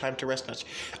 No time to rest much.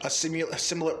 A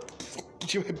similar...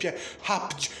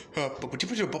 Hop...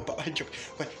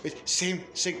 Same...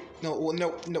 No,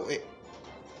 wait.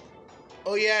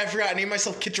 Oh yeah, I forgot. I named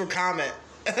myself Kittrell Comet.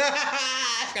 I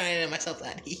forgot I named myself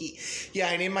that. Yeah,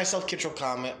 I named myself Kittrell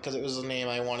Comet because it was the name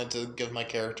I wanted to give my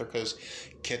character because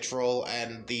Kittrell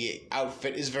and the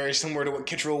outfit is very similar to what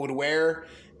Kittrell would wear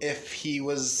if he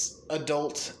was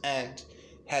adult and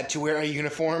had to wear a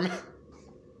uniform.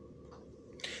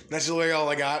 That's literally all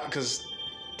I got because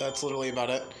that's literally about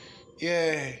it.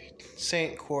 Yay,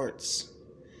 Saint Quartz.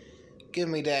 Give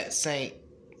me that Saint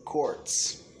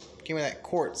Quartz. Give me that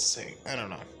quartz Saint. I don't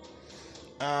know.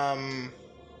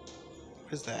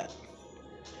 What is that?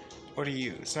 What are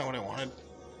you? It's not what I wanted.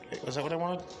 Wait, was that what I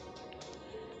wanted?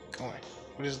 Go away.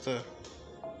 What is the...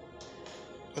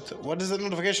 What is the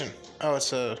notification? Oh,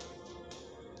 it's a...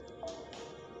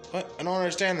 What? I don't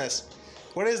understand this.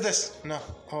 What is this? No.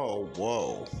 Oh,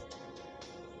 whoa.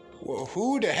 Whoa,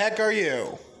 who the heck are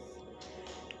you?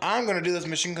 I'm gonna do this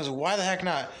mission because why the heck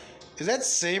not? Is that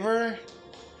Saber?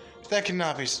 That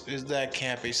cannot be... That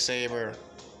can't be Saber.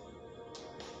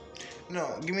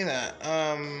 No, give me that.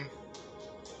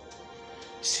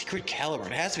 Secret Caliber.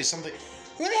 It has to be something.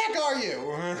 Who the heck are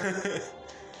you?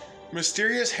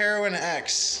 Mysterious Heroine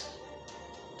X.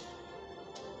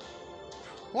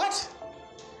 What?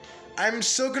 I'm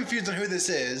so confused on who this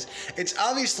is. It's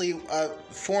obviously a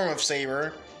form of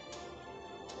Saber.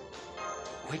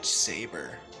 Which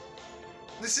Saber?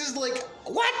 This is like...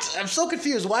 What? I'm so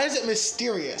confused. Why is it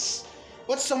mysterious?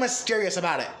 What's so mysterious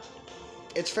about it?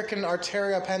 It's freaking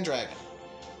Arteria Pendragon.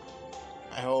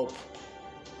 I hope.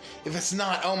 If it's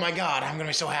not, oh my god, I'm gonna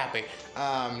be so happy.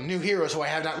 New heroes who I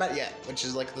have not met yet, which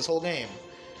is like this whole game.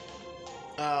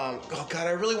 Oh god,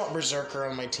 I really want Berserker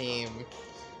on my team.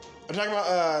 I'm talking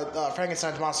about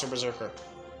Frankenstein's Monster Berserker.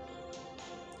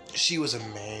 She was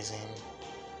amazing.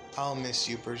 I'll miss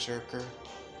you, Berserker.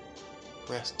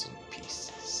 Rest in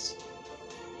pieces.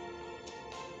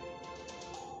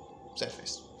 Sad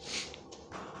face.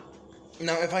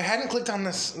 Now, if I hadn't clicked on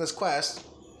this quest,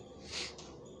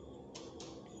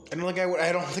 I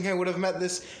don't think I would have met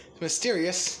this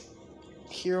mysterious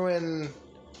heroine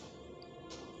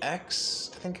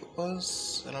X. I think it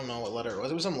was. I don't know what letter it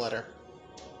was. It was some letter.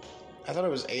 I thought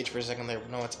it was H for a second there.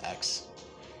 No, it's X.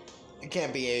 It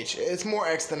can't be H. It's more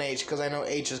X than H because I know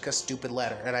H is a stupid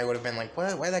letter, and I would have been like,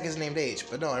 what? Why the heck is it named H?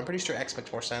 But no, I'm pretty sure X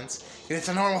makes more sense. It's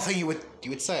a normal thing you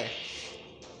would say.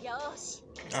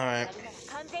 All right.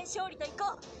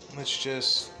 Let's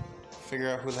just figure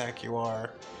out who the heck you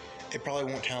are. It probably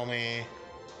won't tell me.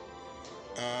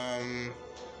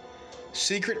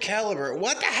 Secret Caliber.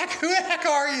 What the heck? Who the heck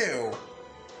are you?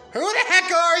 Who the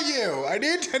heck are you? I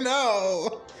need to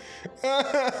know.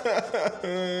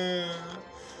 I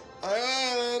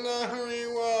wanna know who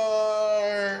you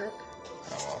are.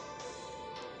 Oh well.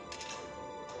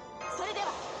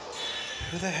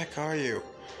 Who the heck are you?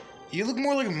 You look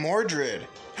more like Mordred.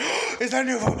 Is that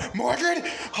new? Mordred?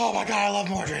 Oh my god, I love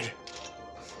Mordred.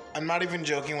 I'm not even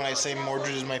joking when I say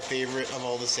Mordred is my favorite of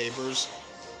all the Sabers.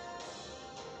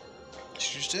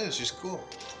 She just is. She's cool.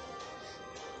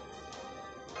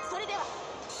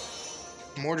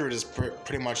 Mordred is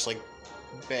pretty much like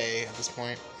Bay at this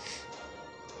point.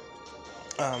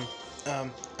 I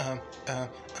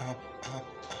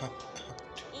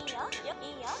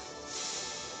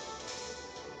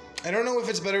don't know if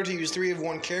it's better to use 3 of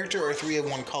one character or 3 of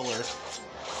one color.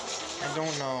 I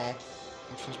don't know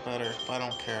which one's better, but I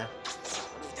don't care.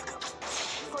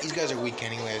 These guys are weak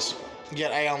anyways.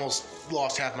 Yet I almost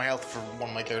lost half my health for one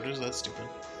of my characters. That's stupid.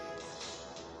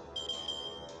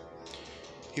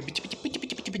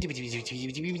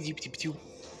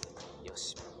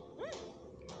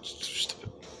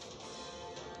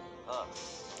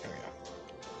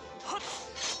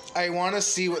 I want to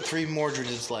see what 3 Mordred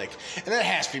is like. And that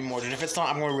has to be Mordred. If it's not,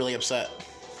 I'm going to be really upset.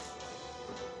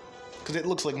 Because it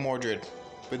looks like Mordred.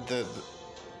 With the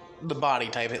body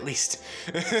type, at least.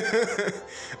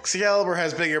 Excalibur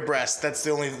has bigger breasts. That's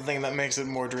the only thing that makes it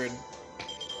Mordred.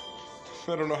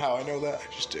 I don't know how I know that.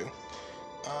 I just do.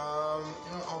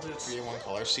 I'll do 3 of one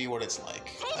color. See what it's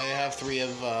like. I have 3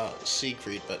 of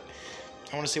Siegfried, but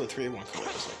I want to see what 3 of one color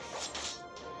is like.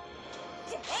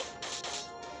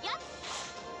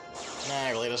 Nah,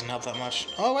 it really doesn't help that much.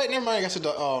 Oh, wait, never mind. I guess it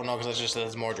does. Oh, no, because it just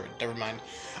says Mordred. Never mind.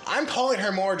 I'm calling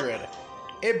her Mordred.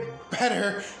 It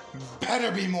better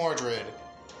be Mordred.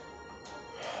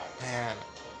 Man.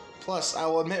 Plus, I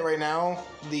will admit right now,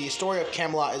 the story of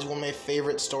Camelot is one of my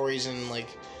favorite stories in, like,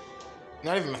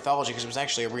 not even mythology, because it was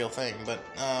actually a real thing, but,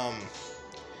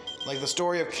 like, the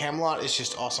story of Camelot is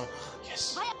just awesome.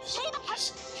 Yes,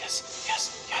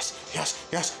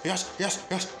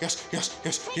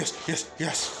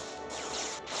 yes.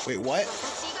 Wait, what?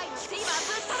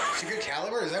 Secret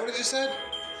Caliber? Is that what it just said?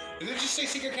 Did it just say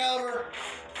Secret Caliber?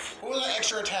 What was that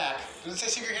extra attack? Did it say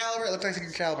Secret Caliber? It looked like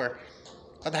Secret Caliber.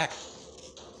 What the heck?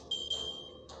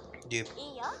 Doop.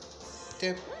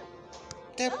 Doop.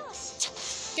 Doop.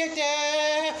 Doop.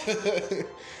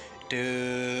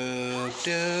 Doop.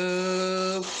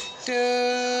 Doop.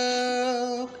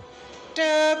 Doop.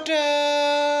 Doop.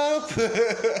 Doop.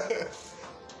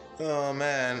 Oh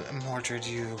man, Mordred,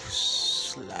 you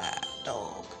slap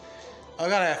dog. I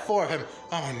gotta have 4 of him.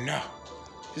 Oh no.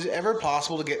 Is it ever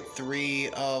possible to get 3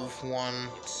 of one?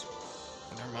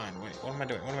 Oh, never mind. Wait, what am I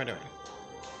doing?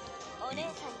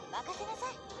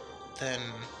 Then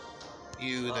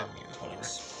you, whatever.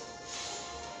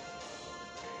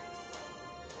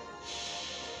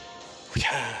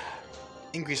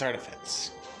 Increase our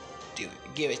defense. Do it.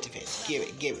 Give it defense. Give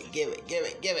it.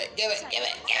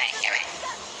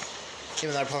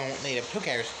 Even though I probably won't need it. Who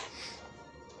cares?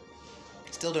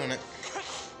 Still doing it.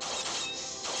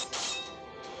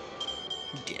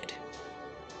 Dead.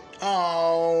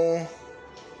 Oh,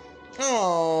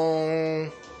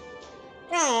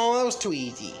 that was too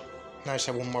easy. Now I just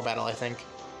have one more battle, I think.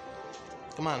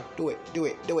 Come on, do it.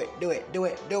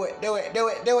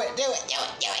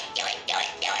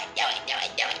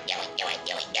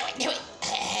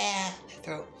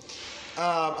 Throat.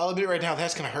 I'll admit right now,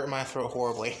 that's gonna hurt my throat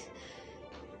horribly.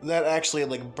 That actually,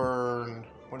 like, burned.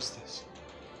 What is this?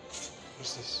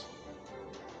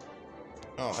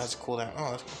 Oh, that's a cooldown.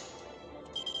 Oh, that's cool.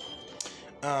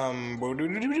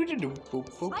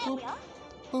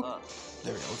 Boop.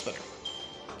 There we go, it's better.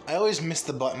 I always miss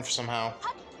the button somehow.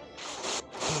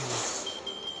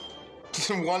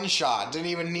 One shot. Didn't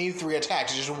even need 3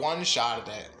 attacks. Just one shot at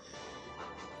it.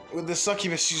 With the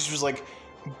succubus, she just was like,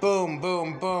 boom,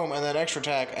 boom, boom, and then extra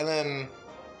attack. And then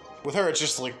with her, it's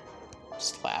just like,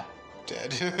 slap.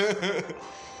 Dead.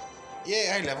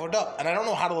 Yeah, I leveled up. And I don't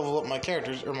know how to level up my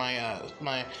characters, or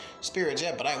my spirits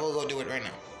yet, but I will go do it right now.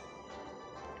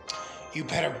 You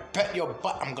better bet your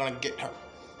butt I'm gonna get her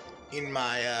in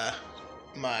my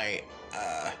my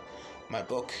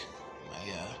book,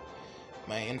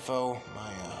 my info,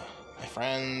 my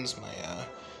friends, my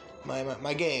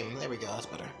game. There we go, that's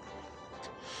better.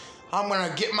 I'm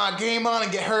gonna get my game on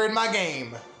and get her in my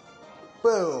game.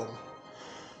 Boom.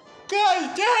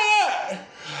 God damn it!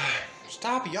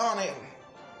 Stop yawning.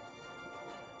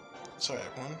 Sorry,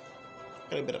 everyone.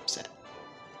 Got a bit upset.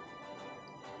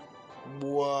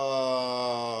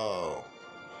 Whoa.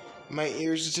 My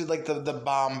ears just did like the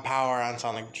bomb power on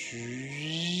sound, like,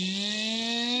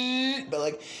 but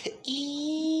like,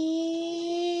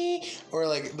 or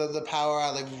like the power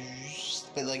on, like,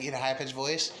 but like in a high pitched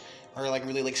voice, or like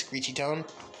really like screechy tone.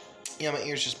 Yeah, my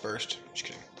ears just burst. Just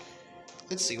kidding.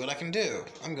 Let's see what I can do.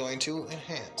 I'm going to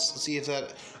enhance. Let's see if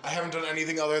that. I haven't done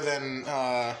anything other than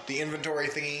the inventory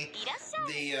thingy,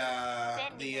 the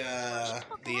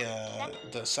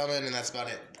summon, and that's about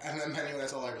it. And then anyway,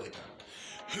 that's all I really done.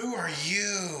 Who are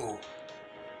you?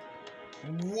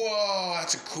 Whoa,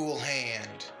 that's a cool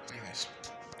hand. Anyways,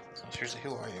 so seriously,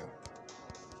 who are you?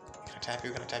 Can I tap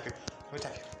you? Can I tap you? Let me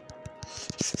tap you.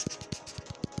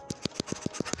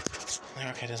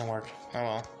 Okay, it doesn't work. Oh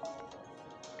well.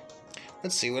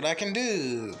 Let's see what I can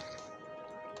do.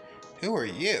 Who are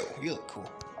you? You look cool.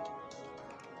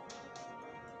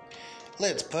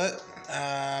 Let's put,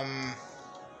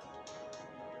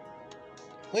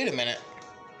 wait a minute.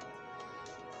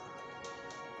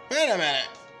 Wait a minute.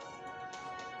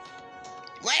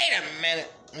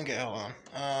 Okay, hold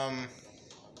on.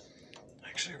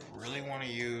 Actually, I really want to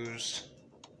use,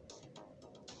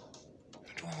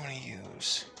 what do I want to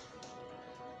use?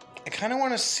 I kind of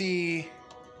want to see,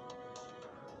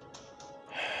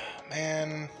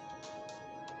 man,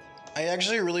 I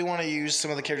actually really want to use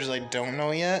some of the characters I don't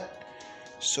know yet.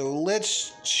 So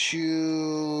let's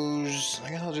choose, I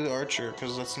guess I'll do the archer,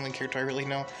 because that's the only character I really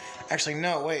know. Actually,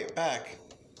 no, wait, back.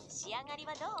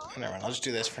 Oh, never mind, I'll just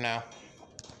do this for now.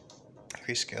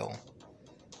 Increase skill.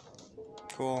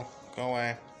 Cool, go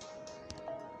away.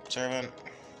 Servant.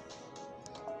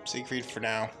 Siegfried for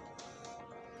now.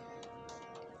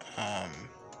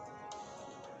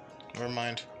 Never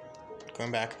mind.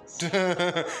 Going back.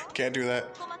 Can't do that.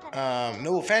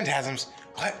 No phantasms.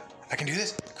 What? I can do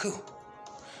this? Cool.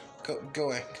 Go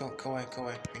away. Go away.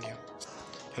 Thank you.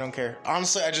 I don't care.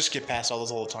 Honestly, I just skip past all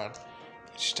this all the time.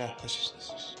 Let's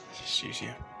just use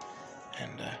you.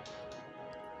 And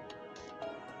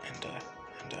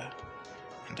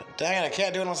dang it, I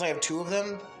can't do it unless I have 2 of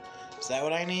them? Is that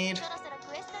what I need?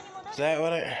 Is that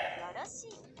what I...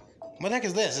 What the heck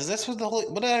is this? Is this what the holy...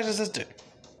 What the heck does this do?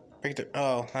 Break the...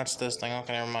 Oh, that's this thing.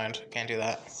 Okay, never mind. Can't do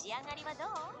that.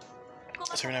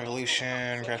 Servant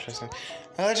evolution, craft system.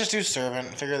 Let's just do servant.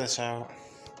 Figure this out.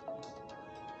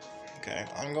 Okay,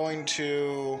 I'm going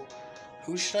to...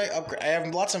 Who should I upgrade? I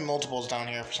have lots of multiples down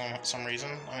here for some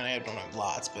reason. I mean, I don't have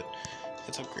lots, but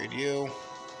let's upgrade you.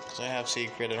 Because I have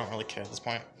secret, I don't really care at this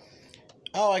point.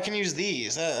 Oh, I can use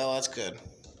these. Oh, that's good.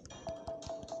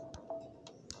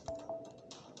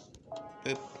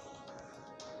 Boop.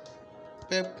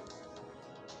 Boop.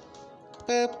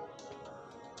 Boop.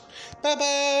 Boop.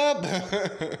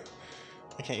 Boop.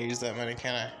 I can't use that many,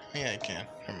 can I? Yeah, I can.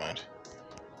 Never mind.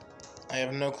 I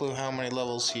have no clue how many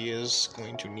levels he is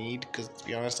going to need, because to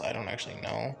be honest, I don't actually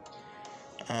know.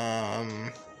 How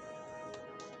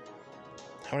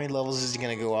many levels is he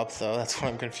going to go up, though? That's what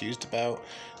I'm confused about.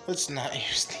 Let's not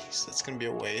use these. That's going to be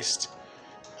a waste.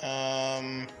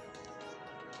 Let's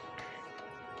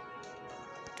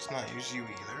not use you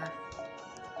either.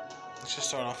 Let's just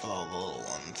start off with all the little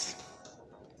ones.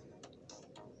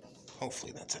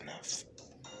 Hopefully that's enough.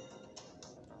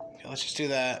 Okay, let's just do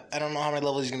that. I don't know how many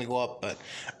levels he's gonna go up, but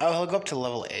oh, he'll go up to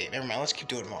level 8. Never mind. Let's keep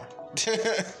doing more.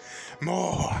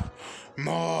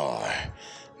 More.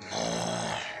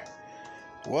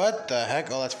 What the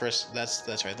heck? Oh, that's first.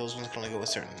 That's right. Those ones can only go with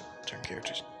certain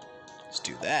characters. Let's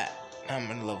do that. How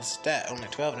many levels is that? Only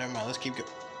 12. Never mind. Let's keep going.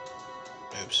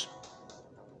 Oops.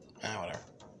 Whatever.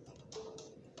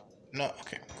 No.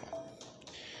 Okay.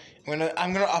 Cool.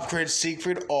 I'm gonna upgrade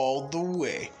Siegfried all the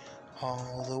way.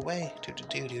 All the way.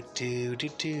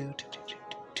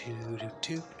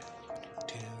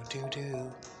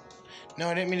 No,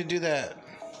 I didn't mean to do that.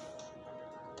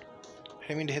 I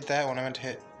didn't mean to hit that one. I meant to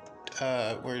hit.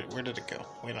 Where did it go?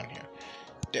 Wait on here.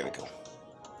 There we go.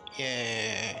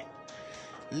 Yay.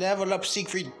 Level up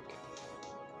Siegfried.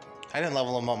 I didn't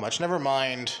level him up much. Never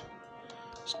mind.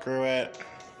 Screw it.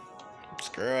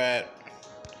 Screw it.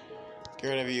 Get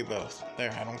rid of you both.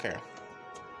 There, I don't care.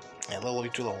 Yeah, level you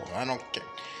to level 1. I don't care.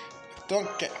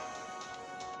 Don't care.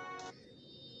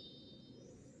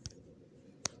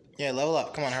 Yeah, level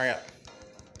up. Come on, hurry up.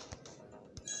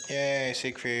 Yay,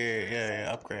 Siegfried. Yay,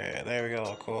 upgrade. There we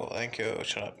go. Cool. Thank you.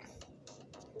 Shut up.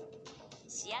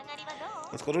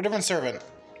 Let's go to a different servant.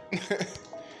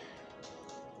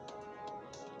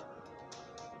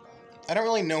 I don't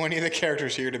really know any of the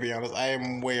characters here, to be honest. I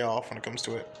am way off when it comes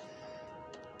to it.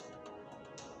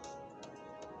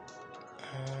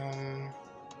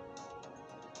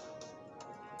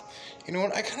 You know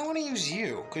what? I kind of want to use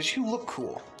you, because you look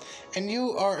cool. And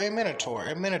you are a Minotaur,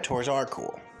 and Minotaurs are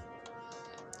cool.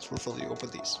 So let's level you up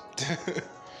with these.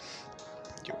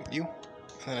 you,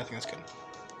 and then I think that's good.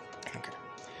 Okay.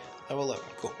 Level 11.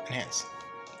 Cool. Enhance.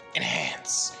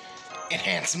 Enhance.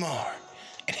 Enhance more.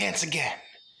 Enhance again.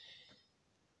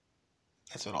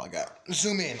 That's what all I got.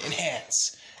 Zoom in.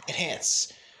 Enhance.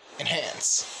 Enhance.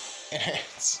 Enhance.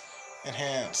 Enhance.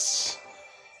 Enhance.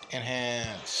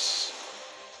 Enhance.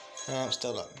 Oh,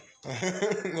 still done.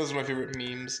 Those are my favorite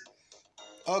memes.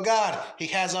 Oh god, he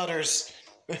has udders.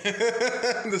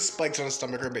 The spikes on his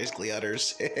stomach are basically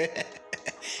udders.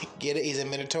 Get it? He's a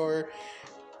Minotaur.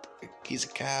 He's a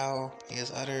cow. He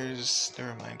has udders.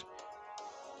 Never mind.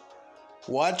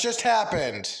 What just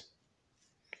happened?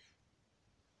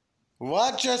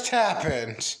 What just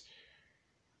happened?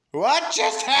 What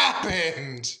just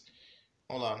happened?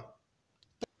 Hold on.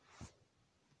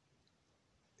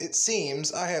 It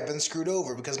seems I have been screwed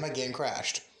over because my game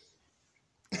crashed.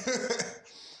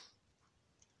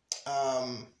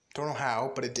 Don't know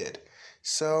how, but it did.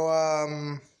 So,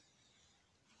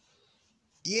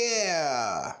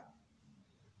 yeah.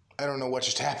 I don't know what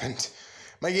just happened.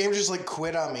 My game just, like,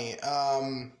 quit on me,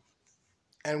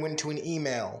 and went to an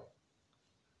email.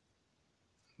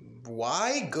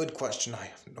 Why? Good question. I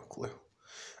have no clue.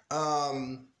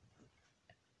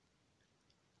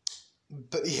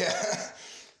 But, yeah.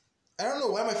 I don't know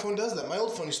why my phone does that. My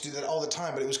old phone used to do that all the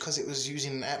time, but it was because it was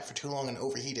using an app for too long and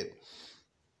overheated.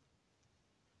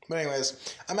 But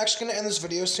anyways, I'm actually going to end this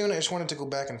video soon. I just wanted to go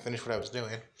back and finish what I was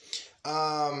doing.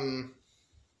 I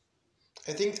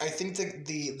think that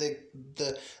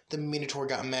the Minotaur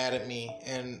got mad at me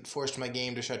and forced my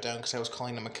game to shut down because I was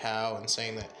calling him a cow and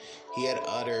saying that he had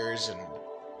udders and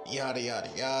yada yada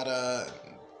yada,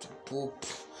 and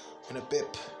boop, and a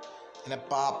bip, and a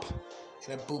bop,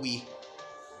 and a booby.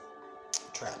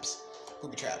 Traps.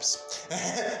 Booby traps.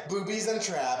 Boobies and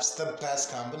traps, the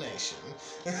best combination.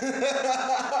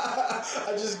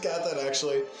 I just got that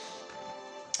actually.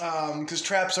 Because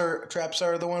traps are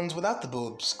the ones without the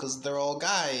boobs, because they're all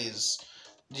guys.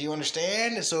 Do you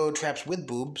understand? So traps with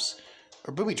boobs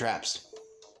are booby traps.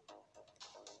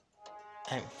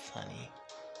 I'm funny.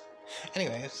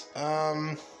 Anyways, you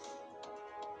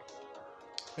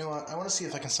know what? I want to see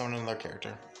if I can summon another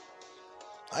character.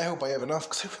 I hope I have enough,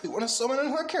 because I really want to summon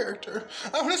another character.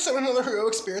 I want to summon another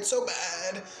heroic spirit so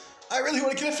bad. I really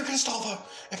want to get a freaking Astolfo.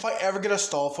 If I ever get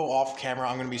Astolfo off camera,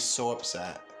 I'm going to be so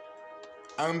upset.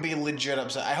 I'm going to be legit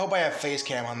upset. I hope I have face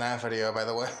cam on that video, by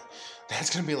the way. That's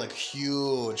going to be, like,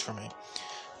 huge for me.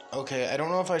 Okay, I don't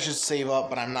know if I should save up,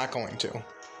 but I'm not going to.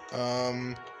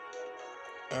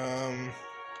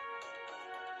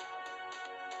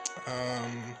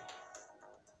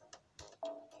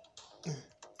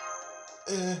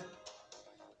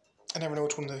 I never know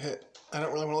which one to hit. I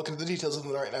don't really want to look into the details of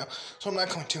them right now, so I'm not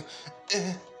going to.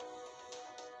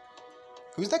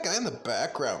 Who's that guy in the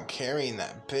background carrying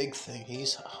that big thing?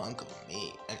 He's a hunk of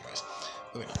meat. Anyways,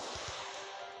 moving on.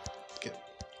 Get.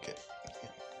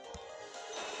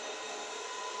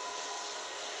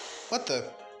 What the?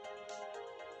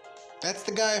 That's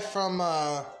the guy from,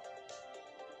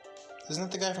 isn't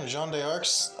that the guy from Jeanne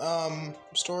d'Arc's,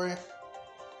 story?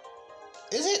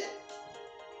 Is it?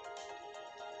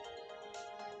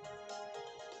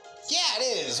 Yeah, it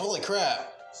is! Holy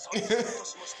crap!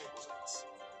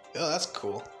 Oh, that's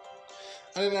cool.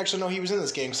 I didn't actually know he was in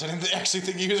this game, because I didn't actually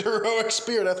think he was a heroic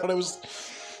spirit. I thought it was...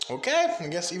 Okay, I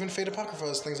guess even Fate Apocrypha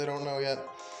is things I don't know yet.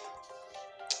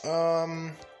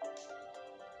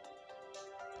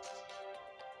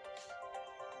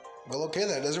 Well, okay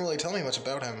then. It doesn't really tell me much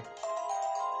about him.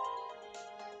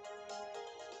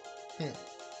 It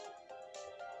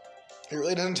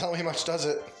really doesn't tell me much, does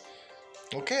it?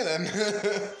 Okay then.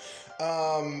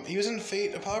 He was in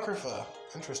Fate Apocrypha.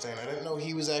 Interesting. I didn't know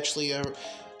he was actually a...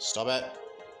 Stop it.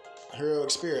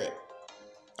 Heroic spirit.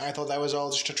 I thought that was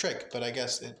all just a trick, but I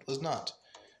guess it was not.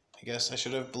 I guess I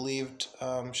should have believed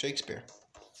Shakespeare.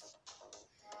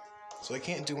 So I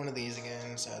can't do one of these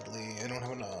again, sadly. I don't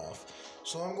have enough.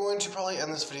 So I'm going to probably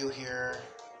end this video here.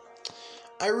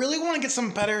 I really want to get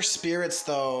some better spirits,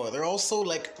 though. They're also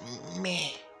like,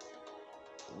 meh.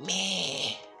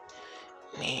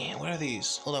 What are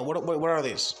these? Hold on. What are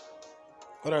these?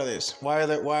 What are these? Why are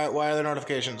there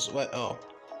notifications? What? Oh,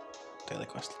 daily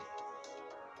quest.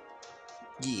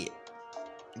 Yeah.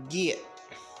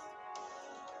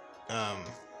 I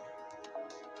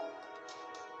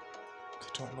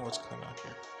don't know what's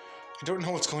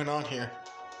going on here.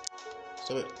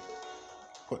 Stop it.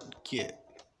 What? Get.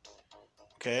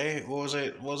 Okay. What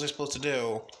was I supposed to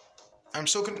do? I'm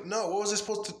so no. What was I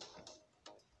supposed to?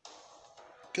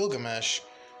 Gilgamesh.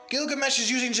 Gilgamesh is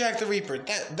using Jack the Reaper.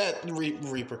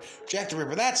 Reaper. Jack the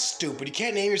Ripper. That's stupid. You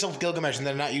can't name yourself Gilgamesh and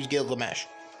then not use Gilgamesh.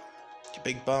 You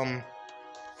big bum.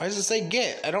 Why does it say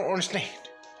get? I don't understand.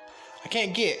 I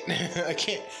can't get. I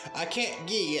can't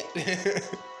get.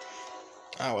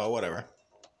 Oh well, whatever.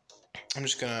 I'm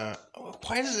just gonna.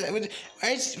 Why does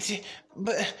it?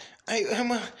 But I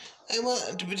want.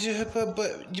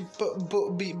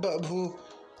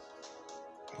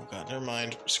 Oh god, never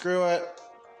mind. Screw it.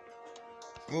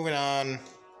 Moving on.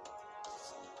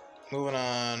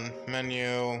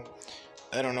 Menu.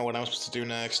 I don't know what I'm supposed to do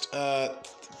next.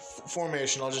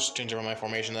 Formation. I'll just change over my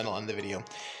formation, then I'll end the video.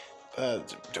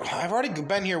 I've already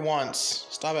been here once.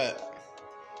 Stop it.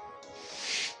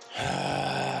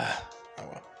 Oh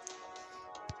well.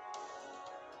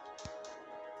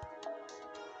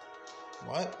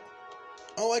 What?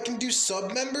 Oh, I can do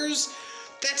sub-members?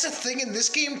 That's a thing in this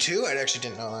game too? I actually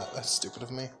didn't know that. That's stupid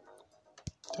of me.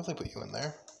 Definitely put you in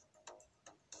there.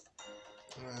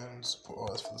 And then support. Oh,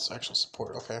 that's for this actual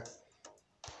support. Okay.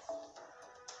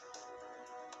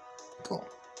 Cool.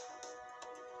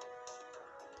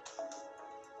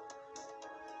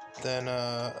 Then,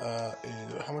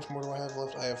 how much more do I have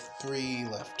left? I have 3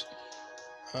 left.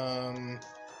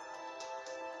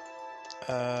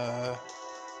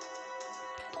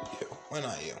 You. Why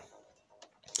not you?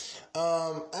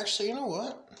 Actually, you know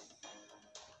what?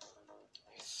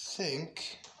 I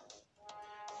think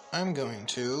I'm going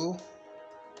to...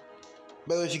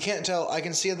 By the way, if you can't tell, I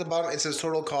can see at the bottom it says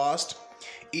total cost.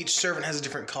 Each servant has a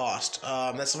different cost.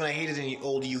 That's something I hated in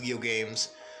old Yu-Gi-Oh games.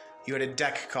 You had a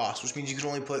deck cost, which means you could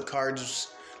only put cards...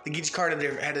 Like, each card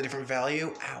had a different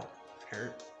value. Ow.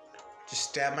 Hurt. Just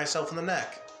stabbed myself in the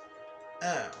neck.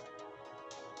 Ow.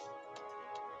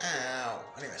 Ow.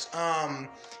 Anyways,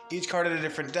 each card had a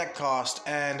different deck cost,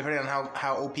 and depending on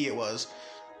how OP it was.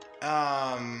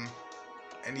 And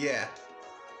yeah.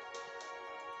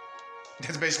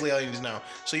 That's basically all you need to know.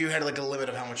 So you had like a limit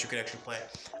of how much you could actually play.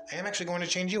 I am actually going to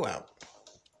change you out.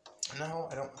 No,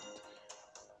 I don't.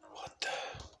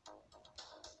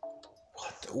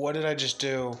 What did I just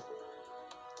do?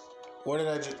 What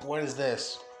is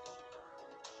this?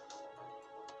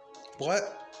 What?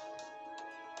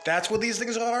 That's what these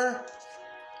things are?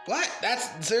 What?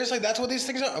 Seriously, that's what these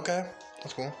things are? Okay.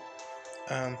 That's cool.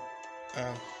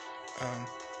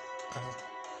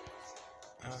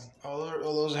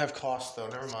 All those have costs though,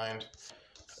 never mind.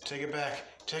 Take it back.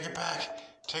 Take it back.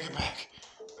 Take it back.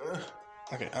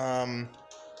 Okay, I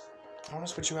want to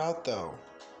switch you out though.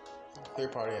 Clear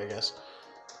party, I guess.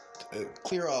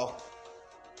 Clear all.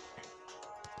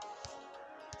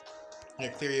 Yeah,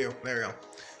 clear you. There we go.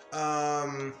 I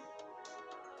don't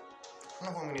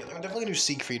know what I'm gonna do. I'm definitely gonna do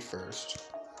Siegfried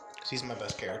first, because he's my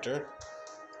best character.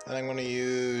 Then I'm gonna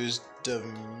use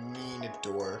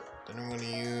Dominator. Then I'm gonna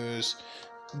use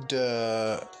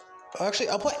Actually,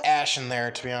 I'll put Ash in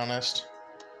there, to be honest.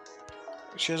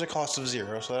 She has a cost of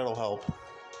 0, so that'll help.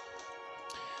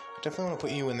 I definitely want to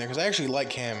put you in there, because I actually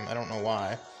like him. I don't know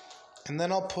why. And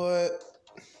then I'll put...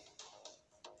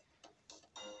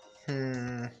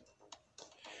 I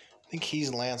think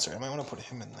he's Lancer. I might want to put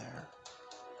him in there.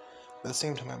 But at the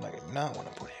same time, I might not want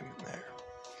to put him in there.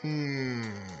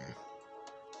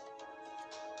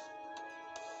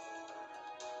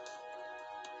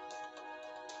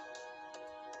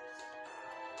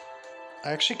 I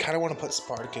actually kind of want to put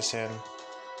Spartacus in,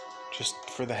 just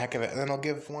for the heck of it. And then I'll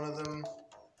give one of them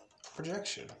a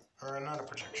projection. Or not a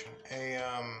projection.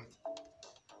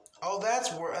 Oh, that's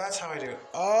how I do it.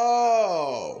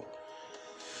 Oh!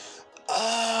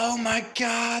 Oh my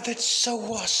god, that's so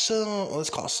awesome! Oh,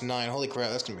 this costs 9. Holy crap,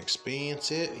 that's gonna be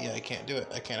expensive. Yeah, I can't do it.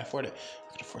 I can't afford it.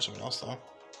 I can afford something else though.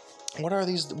 What are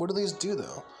these? What do these do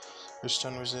though? There's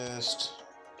stun resist,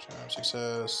 charm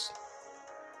success.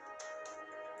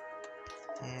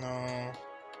 No.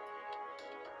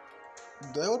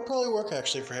 That would probably work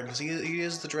actually for him because he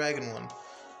is the dragon one.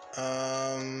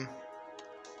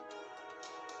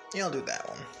 Yeah, I'll do that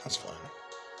one. That's fine.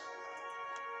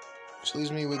 Which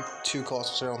leaves me with 2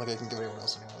 costs, so I don't think I can give anyone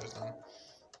else any others then.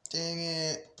 Dang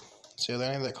it. So are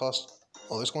there any that cost...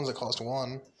 Well, there's ones that cost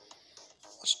 1.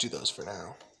 Let's do those for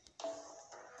now.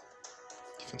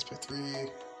 Defense by 3.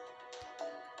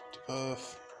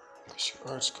 Debuff. Increase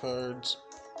your arts cards.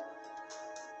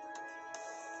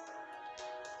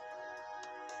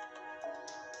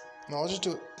 No, I'll just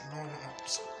do it. No.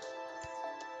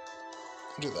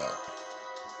 I'll do that.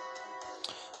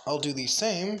 I'll do the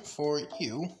same for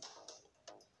you.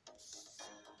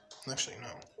 Actually, no.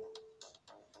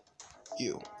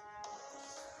 You.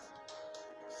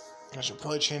 I should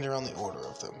probably change around the order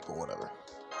of them, but whatever.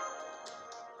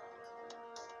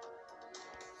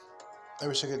 I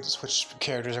wish I could switch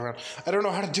characters around. I don't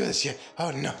know how to do this yet.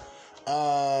 Oh, no.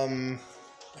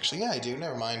 Actually, yeah, I do.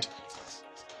 Never mind.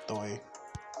 The way.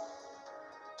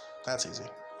 That's easy.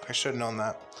 I should have known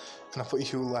that. And I'll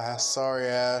put you last. Sorry,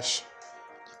 Ash.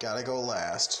 You gotta go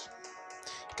last.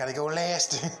 Gotta go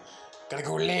last. Gotta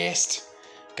go last.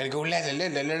 Gotta go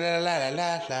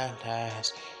last.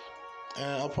 Last.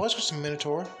 I'll probably switch to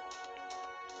Minotaur.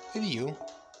 Maybe you.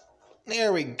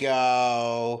 There we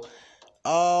go.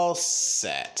 All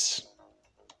set.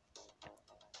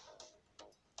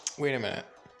 Wait a minute.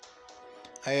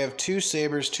 I have 2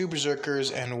 sabers, 2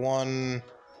 berserkers, and 1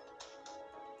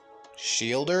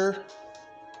 shielder.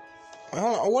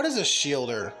 Well, what is a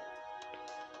shielder?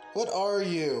 What are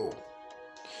you?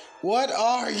 What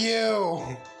are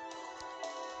you?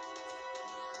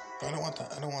 I don't want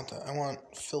that. I don't want that. I want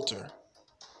filter.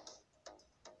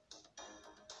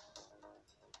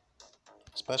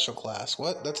 Special class.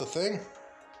 What? That's a thing?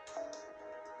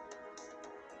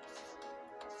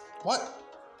 What?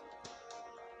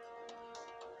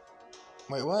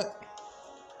 Wait, what?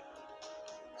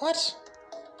 What?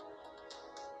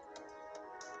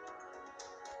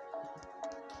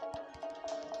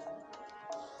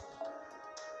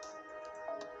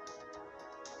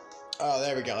 Oh,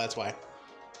 there we go. That's why.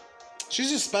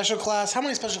 She's a special class. How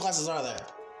many special classes are there?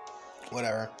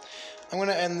 Whatever. I'm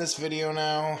gonna end this video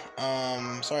now.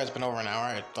 Sorry it's been over an hour.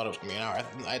 I thought it was gonna be an hour.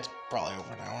 It's probably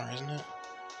over an hour, isn't it?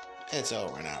 It's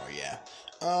over an hour, yeah.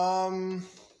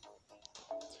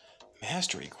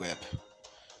 Master equip.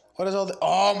 What is all the...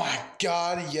 Oh my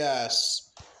god, yes.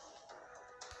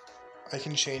 I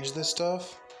can change this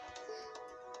stuff?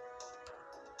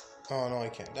 Oh no, I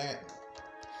can't. Dang it.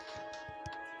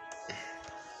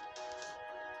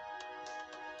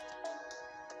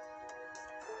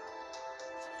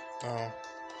 Oh.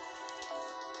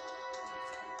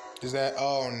 Is that...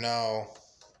 Oh, no.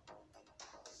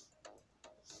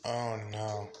 Oh,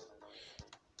 no.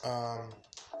 I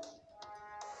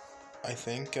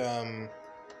think, I'm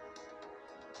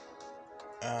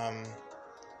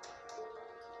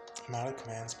out of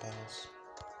command spells.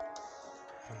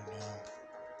 Oh no.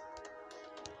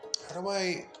 How do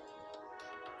I...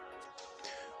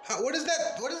 what is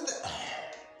that? What is that?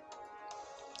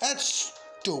 That's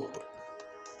stupid.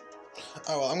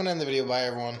 Oh well, I'm gonna end the video. Bye,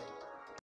 everyone.